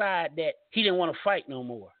would decide that he didn't want to fight no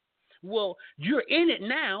more. Well, you're in it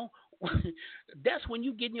now. That's when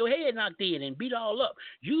you getting your head knocked in and beat all up.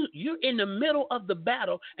 You're in the middle of the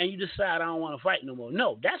battle and you decide I don't want to fight no more.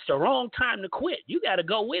 No, that's the wrong time to quit. You got to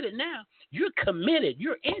go with it now. You're committed.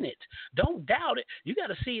 You're in it. Don't doubt it. You got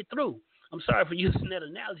to see it through. I'm sorry for using that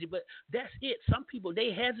analogy, but that's it. Some people,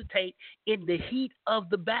 they hesitate in the heat of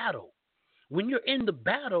the battle. When you're in the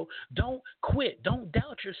battle, don't quit. Don't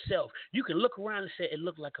doubt yourself. You can look around and say, it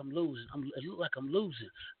looked like I'm losing. It looked like I'm losing.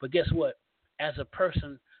 But guess what? As a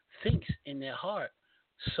person thinks in their heart,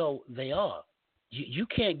 so they are. You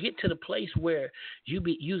can't get to the place where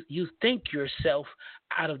you think yourself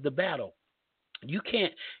out of the battle. You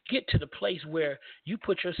can't get to the place where you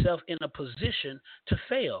put yourself in a position to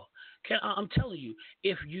fail. I'm telling you,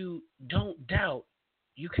 if you don't doubt,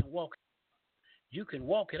 you can walk. You can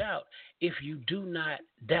walk it out if you do not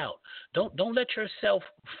doubt. Don't let yourself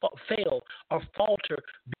fail or falter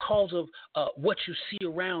because of what you see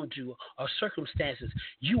around you or circumstances.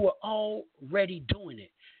 You are already doing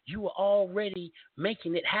it. You are already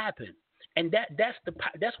making it happen, and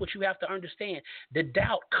that's what you have to understand. The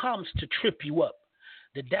doubt comes to trip you up.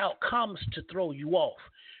 The doubt comes to throw you off.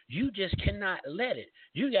 You just cannot let it.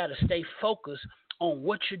 You got to stay focused on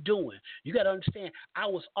what you're doing. You got to understand, I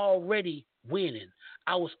was already winning.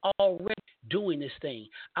 I was already doing this thing.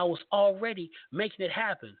 I was already making it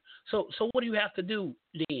happen. So what do you have to do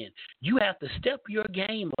then? You have to step your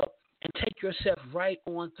game up and take yourself right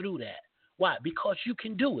on through that. Why? Because you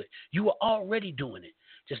can do it. You are already doing it.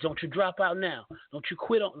 Just don't you drop out now. Don't you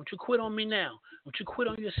quit on me now. Don't you quit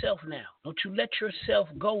on yourself now. Don't you let yourself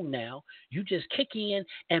go now. You just kick in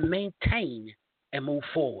and maintain and move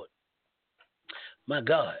forward. My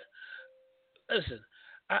God. Listen,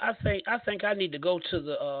 I think I need to go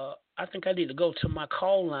to my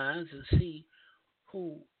call lines and see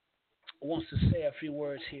who wants to say a few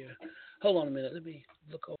words here. Hold on a minute. Let me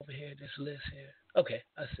look over here at this list here. Okay,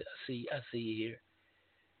 I see you here.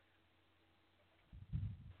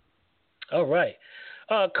 All right.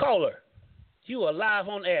 Caller, you are live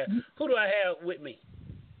on air. Who do I have with me?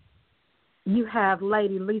 You have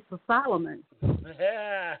Lady Lisa Solomon.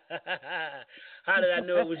 How did I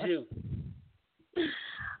know it was you?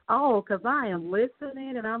 Oh, because I am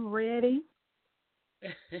listening and I'm ready.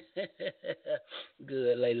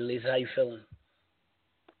 Good, Lady Lisa. How you feeling?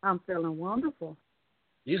 I'm feeling wonderful.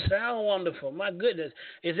 You sound wonderful. My goodness,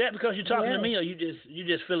 is that because you're talking to me, or you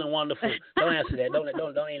just feeling wonderful? Don't answer that. Don't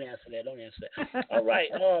even answer that. Don't answer that. All right.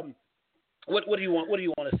 What do you want? What do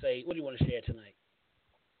you want to say? What do you want to share tonight?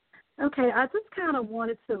 Okay, I just kind of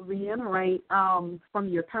wanted to reiterate from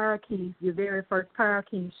your Power Keys, your very first Power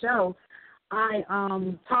Keys show. I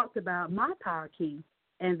talked about my Power Key,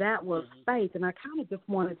 and that was faith. And I kind of just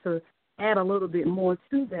wanted to add a little bit more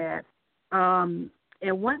to that.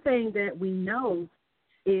 And one thing that we know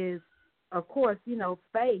is, of course,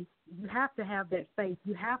 faith. You have to have that faith.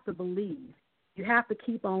 You have to believe. You have to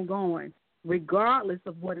keep on going, regardless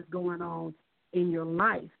of what is going on in your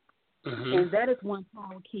life. Mm-hmm. And that is one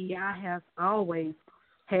power key I have always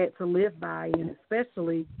had to live by, and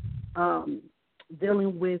especially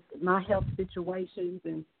dealing with my health situations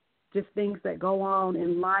and just things that go on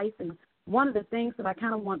in life. And one of the things that I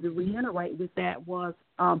kind of wanted to reiterate with that was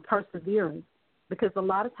perseverance. Because a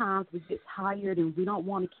lot of times we get tired and we don't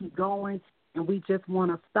want to keep going and we just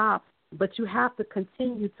want to stop. But you have to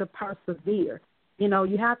continue to persevere.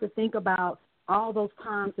 You have to think about all those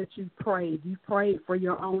times that you prayed. You prayed for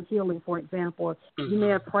your own healing, for example. You may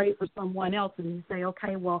have prayed for someone else and you say,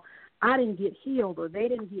 okay, well, I didn't get healed or they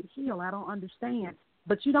didn't get healed. I don't understand.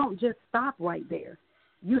 But you don't just stop right there.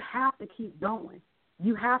 You have to keep going.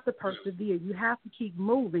 You have to persevere. You have to keep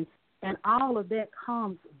moving. And all of that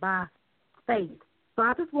comes by faith. So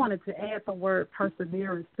I just wanted to add the word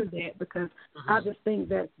perseverance to that because I just think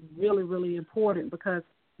that's really, really important because,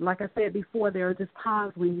 like I said before, there are just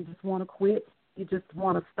times when you just want to quit. You just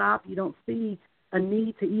want to stop. You don't see a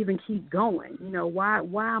need to even keep going. Why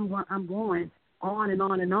I'm going on and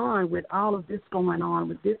on and on with all of this going on,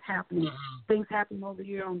 with this happening, things happening over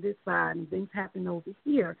here on this side and things happening over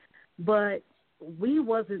here. But we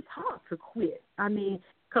wasn't taught to quit. I mean,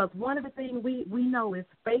 Because one of the things we know is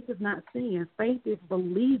faith is not seeing. Faith is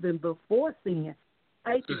believing before seeing.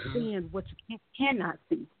 Faith is seeing what you cannot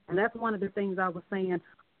see. And that's one of the things I was saying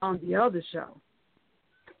on the other show.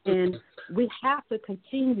 And we have to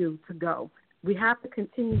continue to go. We have to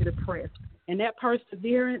continue to press. And that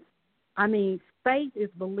perseverance, I mean, faith is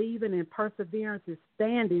believing and perseverance is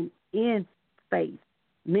standing in faith.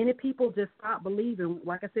 Many people just stop believing,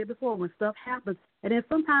 like I said before, when stuff happens. And then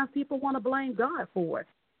sometimes people want to blame God for it.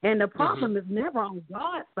 And the problem is never on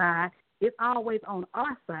God's side. It's always on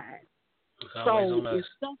our side. It's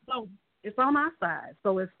on our side.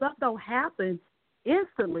 So if stuff don't happen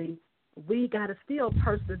instantly, we got to still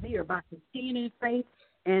persevere by continuing in faith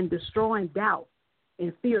and destroying doubt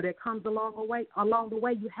and fear that comes along the way. Along the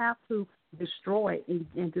way, you have to destroy it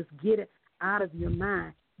and just get it out of your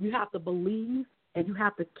mind. You have to believe, and you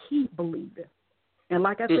have to keep believing. And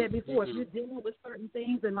like I said before, if you're dealing with certain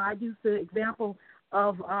things, and I use the example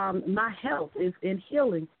of my health is in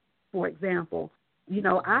healing, for example. You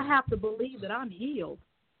know, I have to believe that I'm healed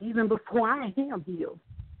even before I am healed.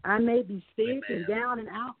 I may be sick and down and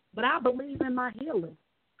out, but I believe in my healing,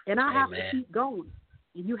 and I have to keep going.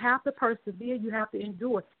 And you have to persevere. You have to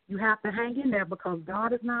endure. You have to hang in there because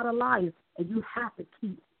God is not a liar, and you have to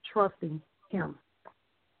keep trusting Him.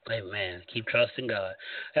 Amen. Keep trusting God.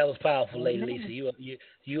 That was powerful, Lady Lisa.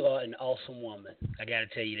 You are an awesome woman. I got to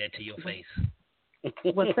tell you that to your face.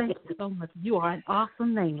 Well, thank you so much. You are an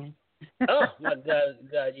awesome man. Oh my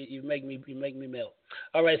God! You make me melt.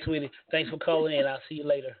 All right, sweetie. Thanks for calling in. I'll see you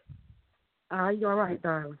later. You're all right,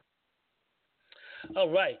 darling. All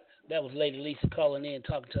right. That was Lady Lisa calling in,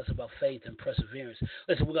 talking to us about faith and perseverance.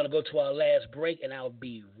 Listen, we're going to go to our last break, and I'll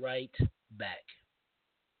be right back.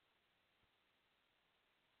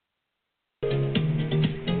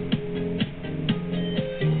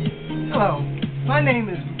 Hello, my name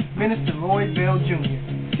is Minister Lloyd Bell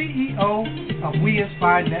Jr., CEO of We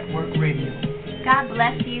Inspire Network Radio. God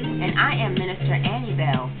bless you, and I am Minister Annie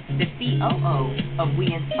Bell, the COO of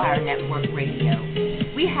We Inspire Network Radio.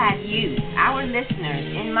 We had you, our listeners,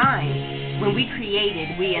 in mind when we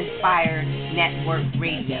created We Inspire Network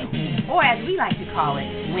Radio, or as we like to call it,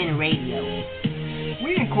 WIN Radio.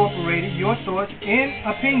 We incorporated your thoughts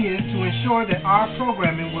and opinions to ensure that our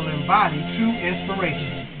programming will embody true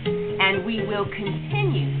inspiration. And we will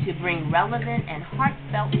continue to bring relevant and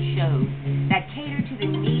heartfelt shows that cater to the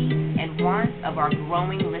needs and wants of our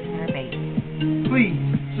growing listener base. Please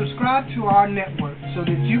subscribe to our network so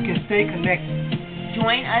that you can stay connected.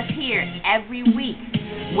 Join us here every week,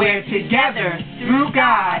 where together, through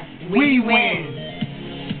God, we win.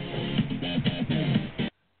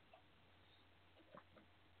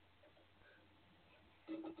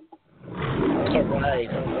 All right.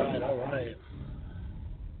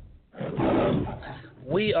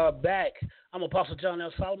 We are back. I'm Apostle John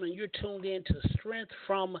L. Solomon. You're tuned in to Strength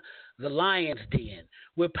from the Lion's Den.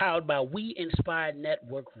 We're powered by We Inspired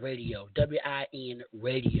Network Radio, WIN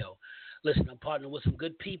Radio. Listen, I'm partnering with some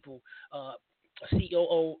good people,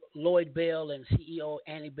 COO Lloyd Bell and CEO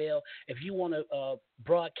Annie Bell. If you want to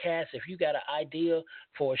broadcast, if you got an idea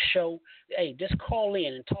for a show, hey, just call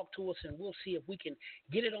in and talk to us, and we'll see if we can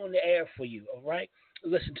get it on the air for you, all right?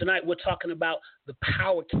 Listen, tonight we're talking about the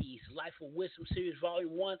Power Keys, Life of Wisdom Series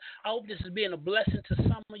Volume 1. I hope this is being a blessing to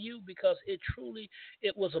some of you because it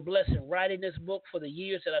was a blessing writing this book for the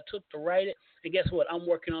years that I took to write it. And guess what? I'm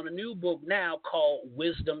working on a new book now called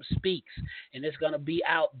Wisdom Speaks, and it's going to be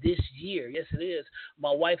out this year. Yes, it is.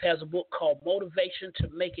 My wife has a book called Motivation to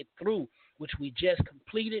Make It Through, which we just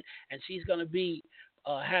completed, and she's going to be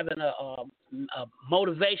having a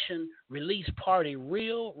motivation release party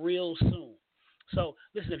real soon. So,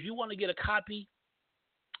 listen, if you want to get a copy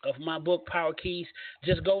of my book, Power Keys,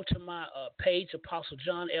 just go to my page, Apostle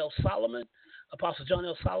John L. Solomon.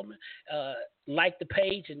 Like the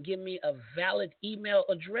page and give me a valid email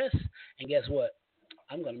address. And guess what?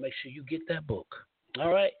 I'm going to make sure you get that book.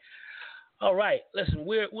 All right. Listen,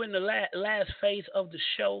 we're in the last phase of the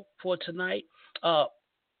show for tonight.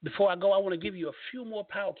 Before I go, I want to give you a few more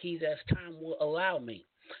Power Keys as time will allow me.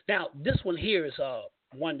 Now, this one here is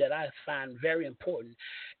one that I find very important.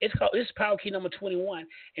 It's Power Key number 21,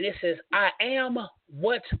 and it says, I am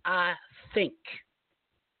what I think.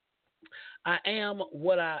 I am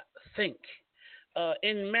what I think.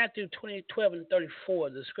 In Matthew 20:12-34,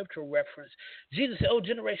 the scriptural reference, Jesus said, O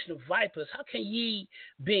generation of vipers, how can ye,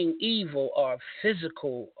 being evil or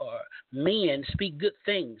physical or men, speak good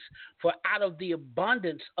things? For out of the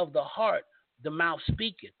abundance of the heart, the mouth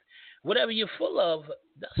speaketh. Whatever you're full of,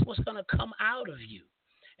 that's what's going to come out of you.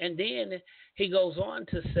 And then he goes on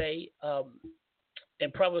to say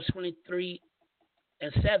in Proverbs 23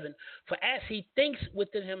 and 7, for as he thinks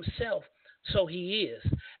within himself, so he is.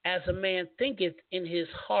 As a man thinketh in his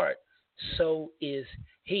heart, so is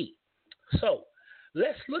he. So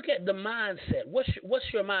let's look at the mindset. What's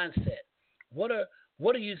your mindset? What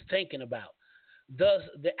are you thinking about? Does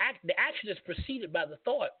the action is preceded by the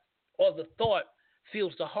thought, or the thought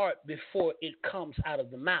fills the heart before it comes out of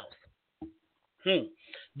the mouth?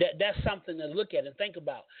 That's something to look at and think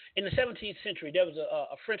about. In the 17th century, there was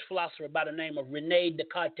a French philosopher by the name of René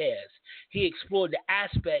Descartes. He explored the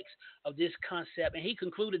aspects of this concept, and he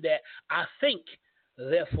concluded that I think,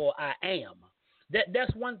 therefore I am.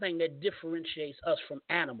 That's one thing that differentiates us from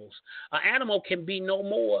animals. An animal can be no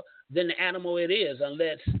more than the animal it is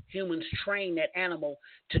unless humans train that animal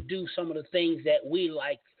to do some of the things that we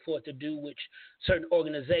like for it to do, which certain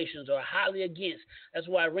organizations are highly against. That's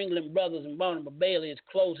why Ringling Brothers and Barnum Bailey is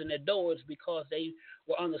closing their doors, because they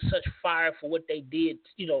were under such fire for what they did,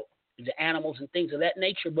 the animals and things of that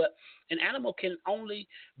nature. But an animal can only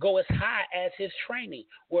go as high as his training,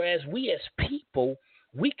 whereas we as people,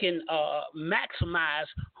 we can maximize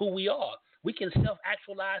who we are. We can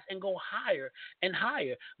self-actualize and go higher and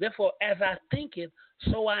higher. Therefore, as I think it,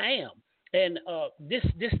 so I am. And this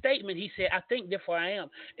statement, he said, I think, therefore I am,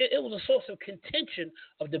 it was a source of contention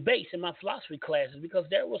of debates in my philosophy classes, because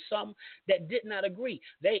there were some that did not agree.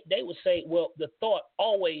 They would say, well, the thought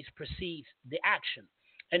always precedes the action.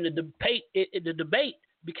 And the debate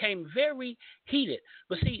became very heated.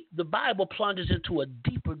 But see, the Bible plunges into a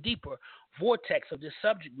deeper vortex of this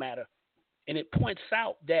subject matter, and it points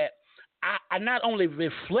out that I not only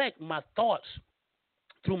reflect my thoughts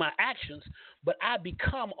through my actions, but I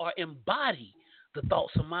become or embody the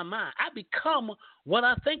thoughts of my mind. I become what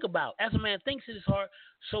I think about. As a man thinks in his heart,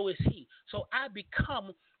 so is he. So I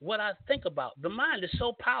become what I think about. The mind is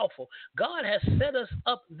so powerful. God has set us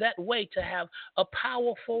up that way to have a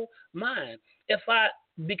powerful mind. If I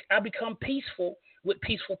become peaceful with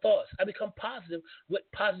peaceful thoughts, I become positive with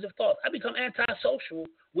positive thoughts. I become antisocial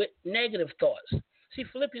with negative thoughts. See,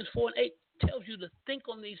 Philippians 4:8 tells you to think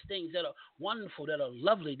on these things that are wonderful, that are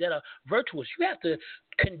lovely, that are virtuous. You have to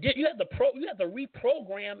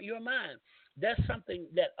reprogram your mind. That's something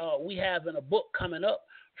that we have in a book coming up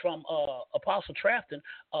from Apostle Trafton,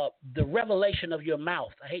 The Revelation of Your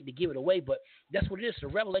Mouth. I hate to give it away, but that's what it is, the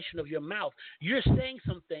revelation of your mouth. You're saying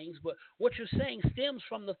some things, but what you're saying stems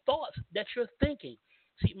from the thoughts that you're thinking.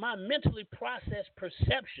 See, my mentally processed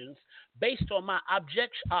perceptions based on my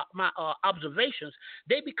observations,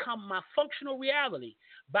 they become my functional reality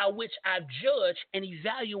by which I judge and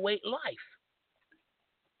evaluate life.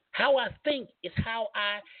 How I think is how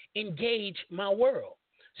I engage my world.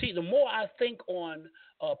 See, the more I think on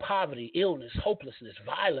poverty, illness, hopelessness,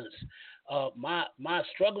 violence, my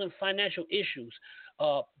struggling financial issues,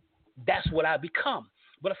 that's what I become.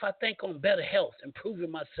 But if I think on better health,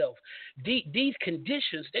 improving myself, these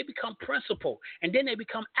conditions, they become principle, and then they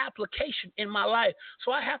become application in my life.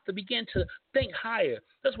 So I have to begin to think higher.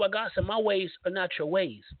 That's why God said, my ways are not your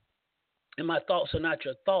ways, and my thoughts are not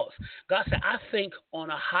your thoughts. God said, I think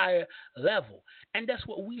on a higher level. And that's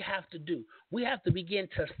what we have to do. We have to begin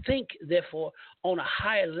to think, therefore, on a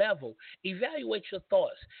higher level. Evaluate your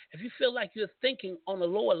thoughts. If you feel like you're thinking on a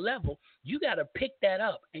lower level, you got to pick that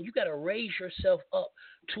up, and you got to raise yourself up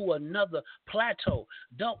to another plateau.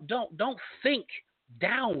 Don't think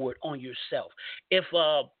downward on yourself. If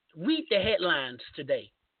read the headlines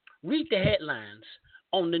today. Read the headlines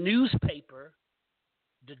on the newspaper,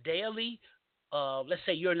 the Daily, let's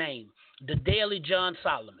say your name, the Daily John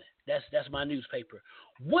Solomon. That's my newspaper.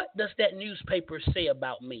 What does that newspaper say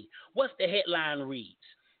about me? What's the headline reads?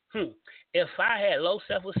 If I had low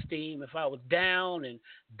self-esteem, if I was down and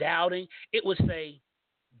doubting, it would say,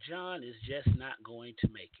 John is just not going to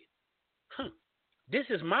make it. This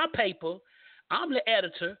is my paper. I'm the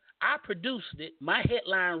editor. I produced it. My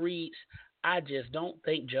headline reads, I just don't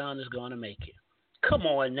think John is going to make it. Come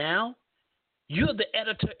on now. You're the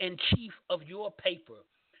editor-in-chief of your paper.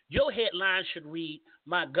 Your headline should read,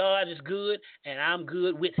 my God is good and I'm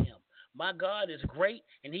good with him. My God is great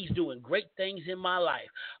and he's doing great things in my life.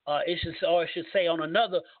 It should say on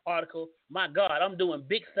another article, my God, I'm doing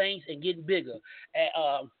big things and getting bigger.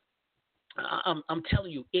 I'm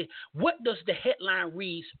telling you, what does the headline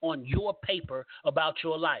read on your paper about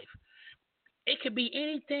your life? It could be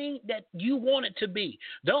anything that you want it to be.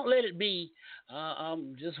 Don't let it be,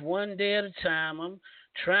 I'm just one day at a time. I'm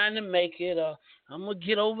trying to make it. I'm going to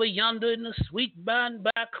get over yonder in the sweet by and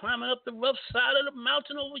by, climbing up the rough side of the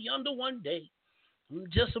mountain over yonder one day. I'm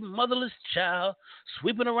just a motherless child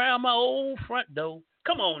sweeping around my old front door.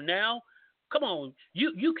 Come on now. Come on.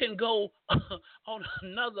 You can go on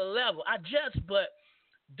another level. But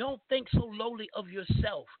Don't think so lowly of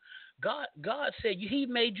yourself. God said He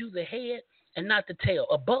made you the head and not the tail,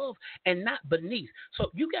 above and not beneath.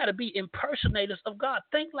 So you got to be impersonators of God.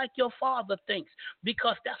 Think like your Father thinks,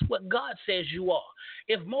 because that's what God says you are.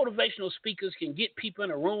 If motivational speakers can get people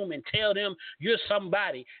in a room and tell them you're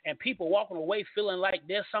somebody, and people walking away feeling like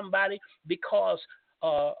they're somebody because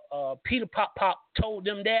Peter Pop told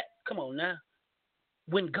them that, come on now.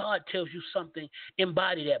 When God tells you something,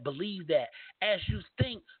 embody that, believe that. As you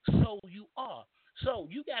think, so you are. So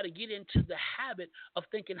you got to get into the habit of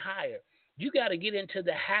thinking higher. You got to get into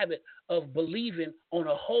the habit of believing on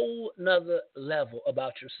a whole nother level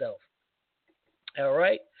about yourself. All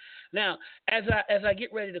right. Now, as I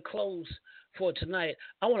get ready to close for tonight,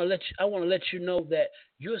 I want to let you know that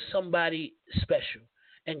you're somebody special.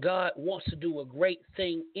 And God wants to do a great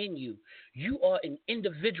thing in you. You are an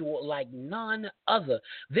individual like none other.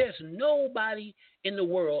 There's nobody in the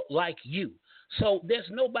world like you. So there's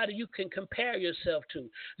nobody you can compare yourself to.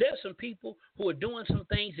 There's some people who are doing some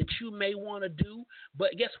things that you may want to do,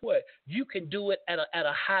 but guess what? You can do it at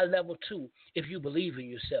a high level too if you believe in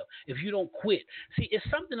yourself, if you don't quit. See, it's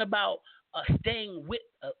something about staying with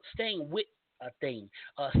a thing,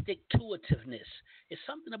 stick-to-itiveness. It's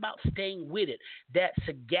something about staying with it, that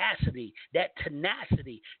sagacity, that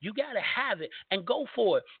tenacity. You got to have it and go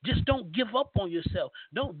for it. Just don't give up on yourself.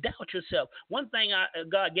 Don't doubt yourself. One thing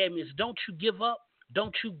God gave me is don't you give up.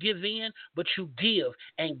 Don't you give in, but you give,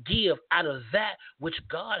 and give out of that which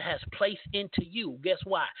God has placed into you. Guess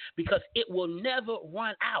why? Because it will never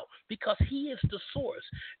run out, because He is the source.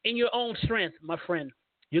 In your own strength, my friend,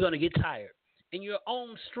 you're going to get tired. In your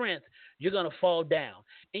own strength, you're going to fall down.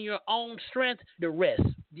 In your own strength, the rest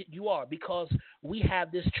you are, because we have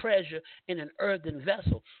this treasure in an earthen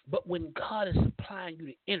vessel. But when God is supplying you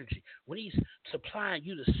the energy, when He's supplying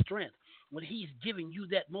you the strength, when He's giving you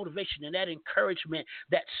that motivation and that encouragement,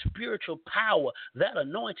 that spiritual power, that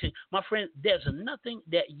anointing, my friend, there's nothing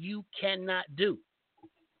that you cannot do.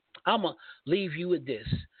 I'm going to leave you with this.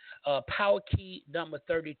 Power key number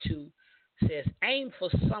 32 says, aim for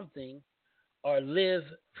something or live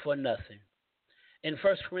for nothing. In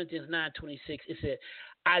 1 Corinthians 9:26, it said,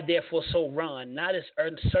 I therefore so run, not as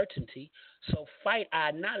uncertainty, so fight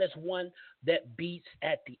I not as one that beats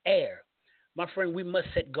at the air. My friend, we must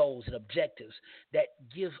set goals and objectives that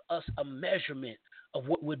give us a measurement of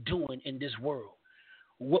what we're doing in this world.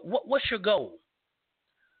 What's your goal?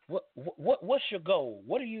 What's your goal?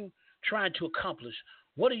 What are you trying to accomplish?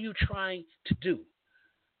 What are you trying to do?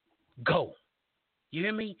 Go. You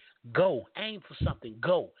hear me? Go. Aim for something.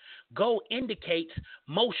 Go. Go indicates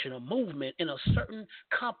motion or movement in a certain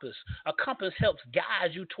compass. A compass helps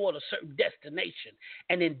guide you toward a certain destination.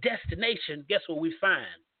 And in destination, guess what we find?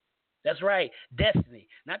 That's right, destiny.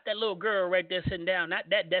 Not that little girl right there sitting down, not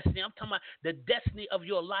that destiny. I'm talking about the destiny of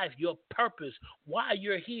your life, your purpose, why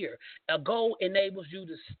you're here. A goal enables you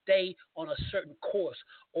to stay on a certain course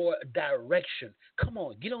or direction. Come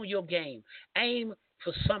on, get on your game. Aim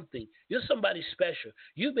for something. You're somebody special.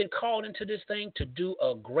 You've been called into this thing to do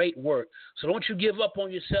a great work. So don't you give up on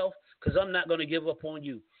yourself, because I'm not going to give up on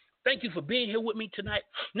you. Thank you for being here with me tonight.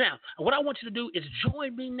 Now, what I want you to do is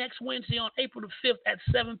join me next Wednesday on April the 5th at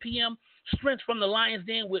 7 p.m. Strength from the Lion's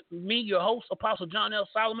Den with me, your host, Apostle John L.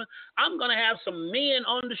 Solomon. I'm going to have some men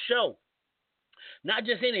on the show. Not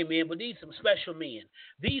just any men, but these some special men.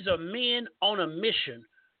 These are men on a mission,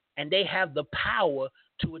 and they have the power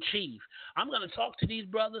to achieve. I'm going to talk to these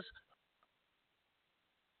brothers,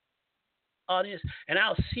 audience, and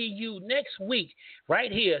I'll see you next week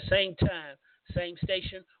right here, same time, same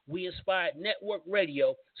station, We Inspired Network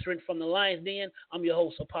Radio, Strength from the Lion's Den. I'm your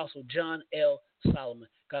host, Apostle John L. Solomon.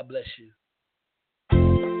 God bless you.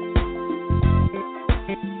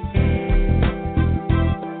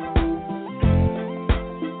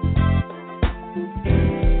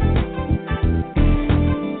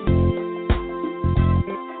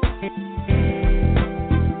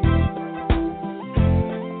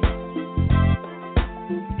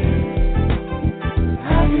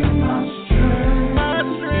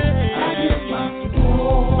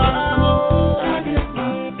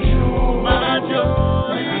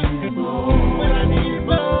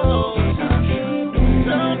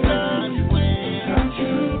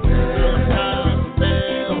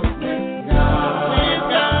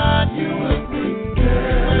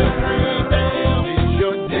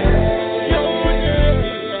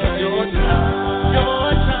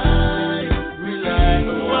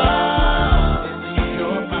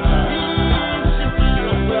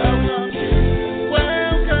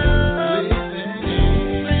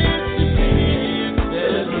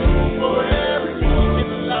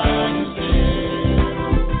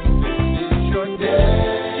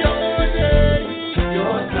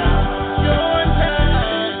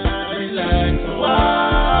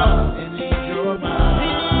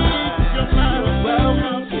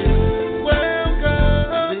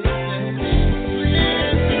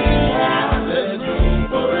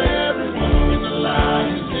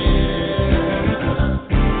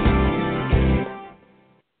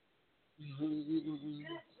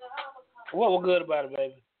 What was good about it,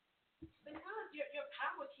 baby? Because your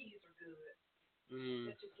power keys are good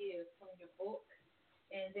that you give from your book,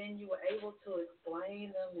 and then you were able to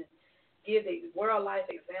explain them and give the world life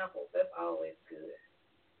examples. That's always good.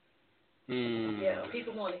 Yeah,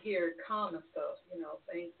 people want to hear common stuff,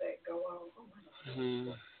 things that go on. Oh my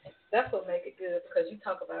God. That's what make it good, because you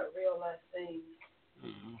talk about real life things.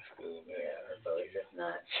 That's good, man. Yeah, so it's just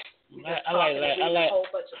not. I like that. I like a whole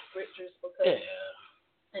bunch of scriptures because. Yeah.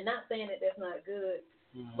 And not saying that that's not good,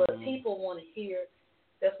 but people want to hear.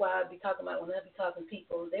 That's why I be talking about when I be talking to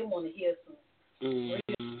people, they want to hear some real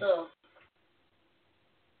stuff.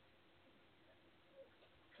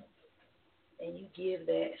 And you give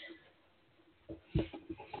that.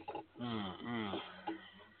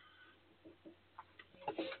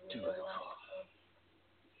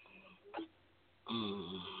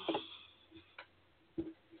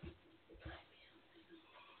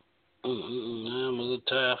 I'm a little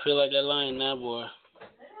tired. I feel like that lion now, boy.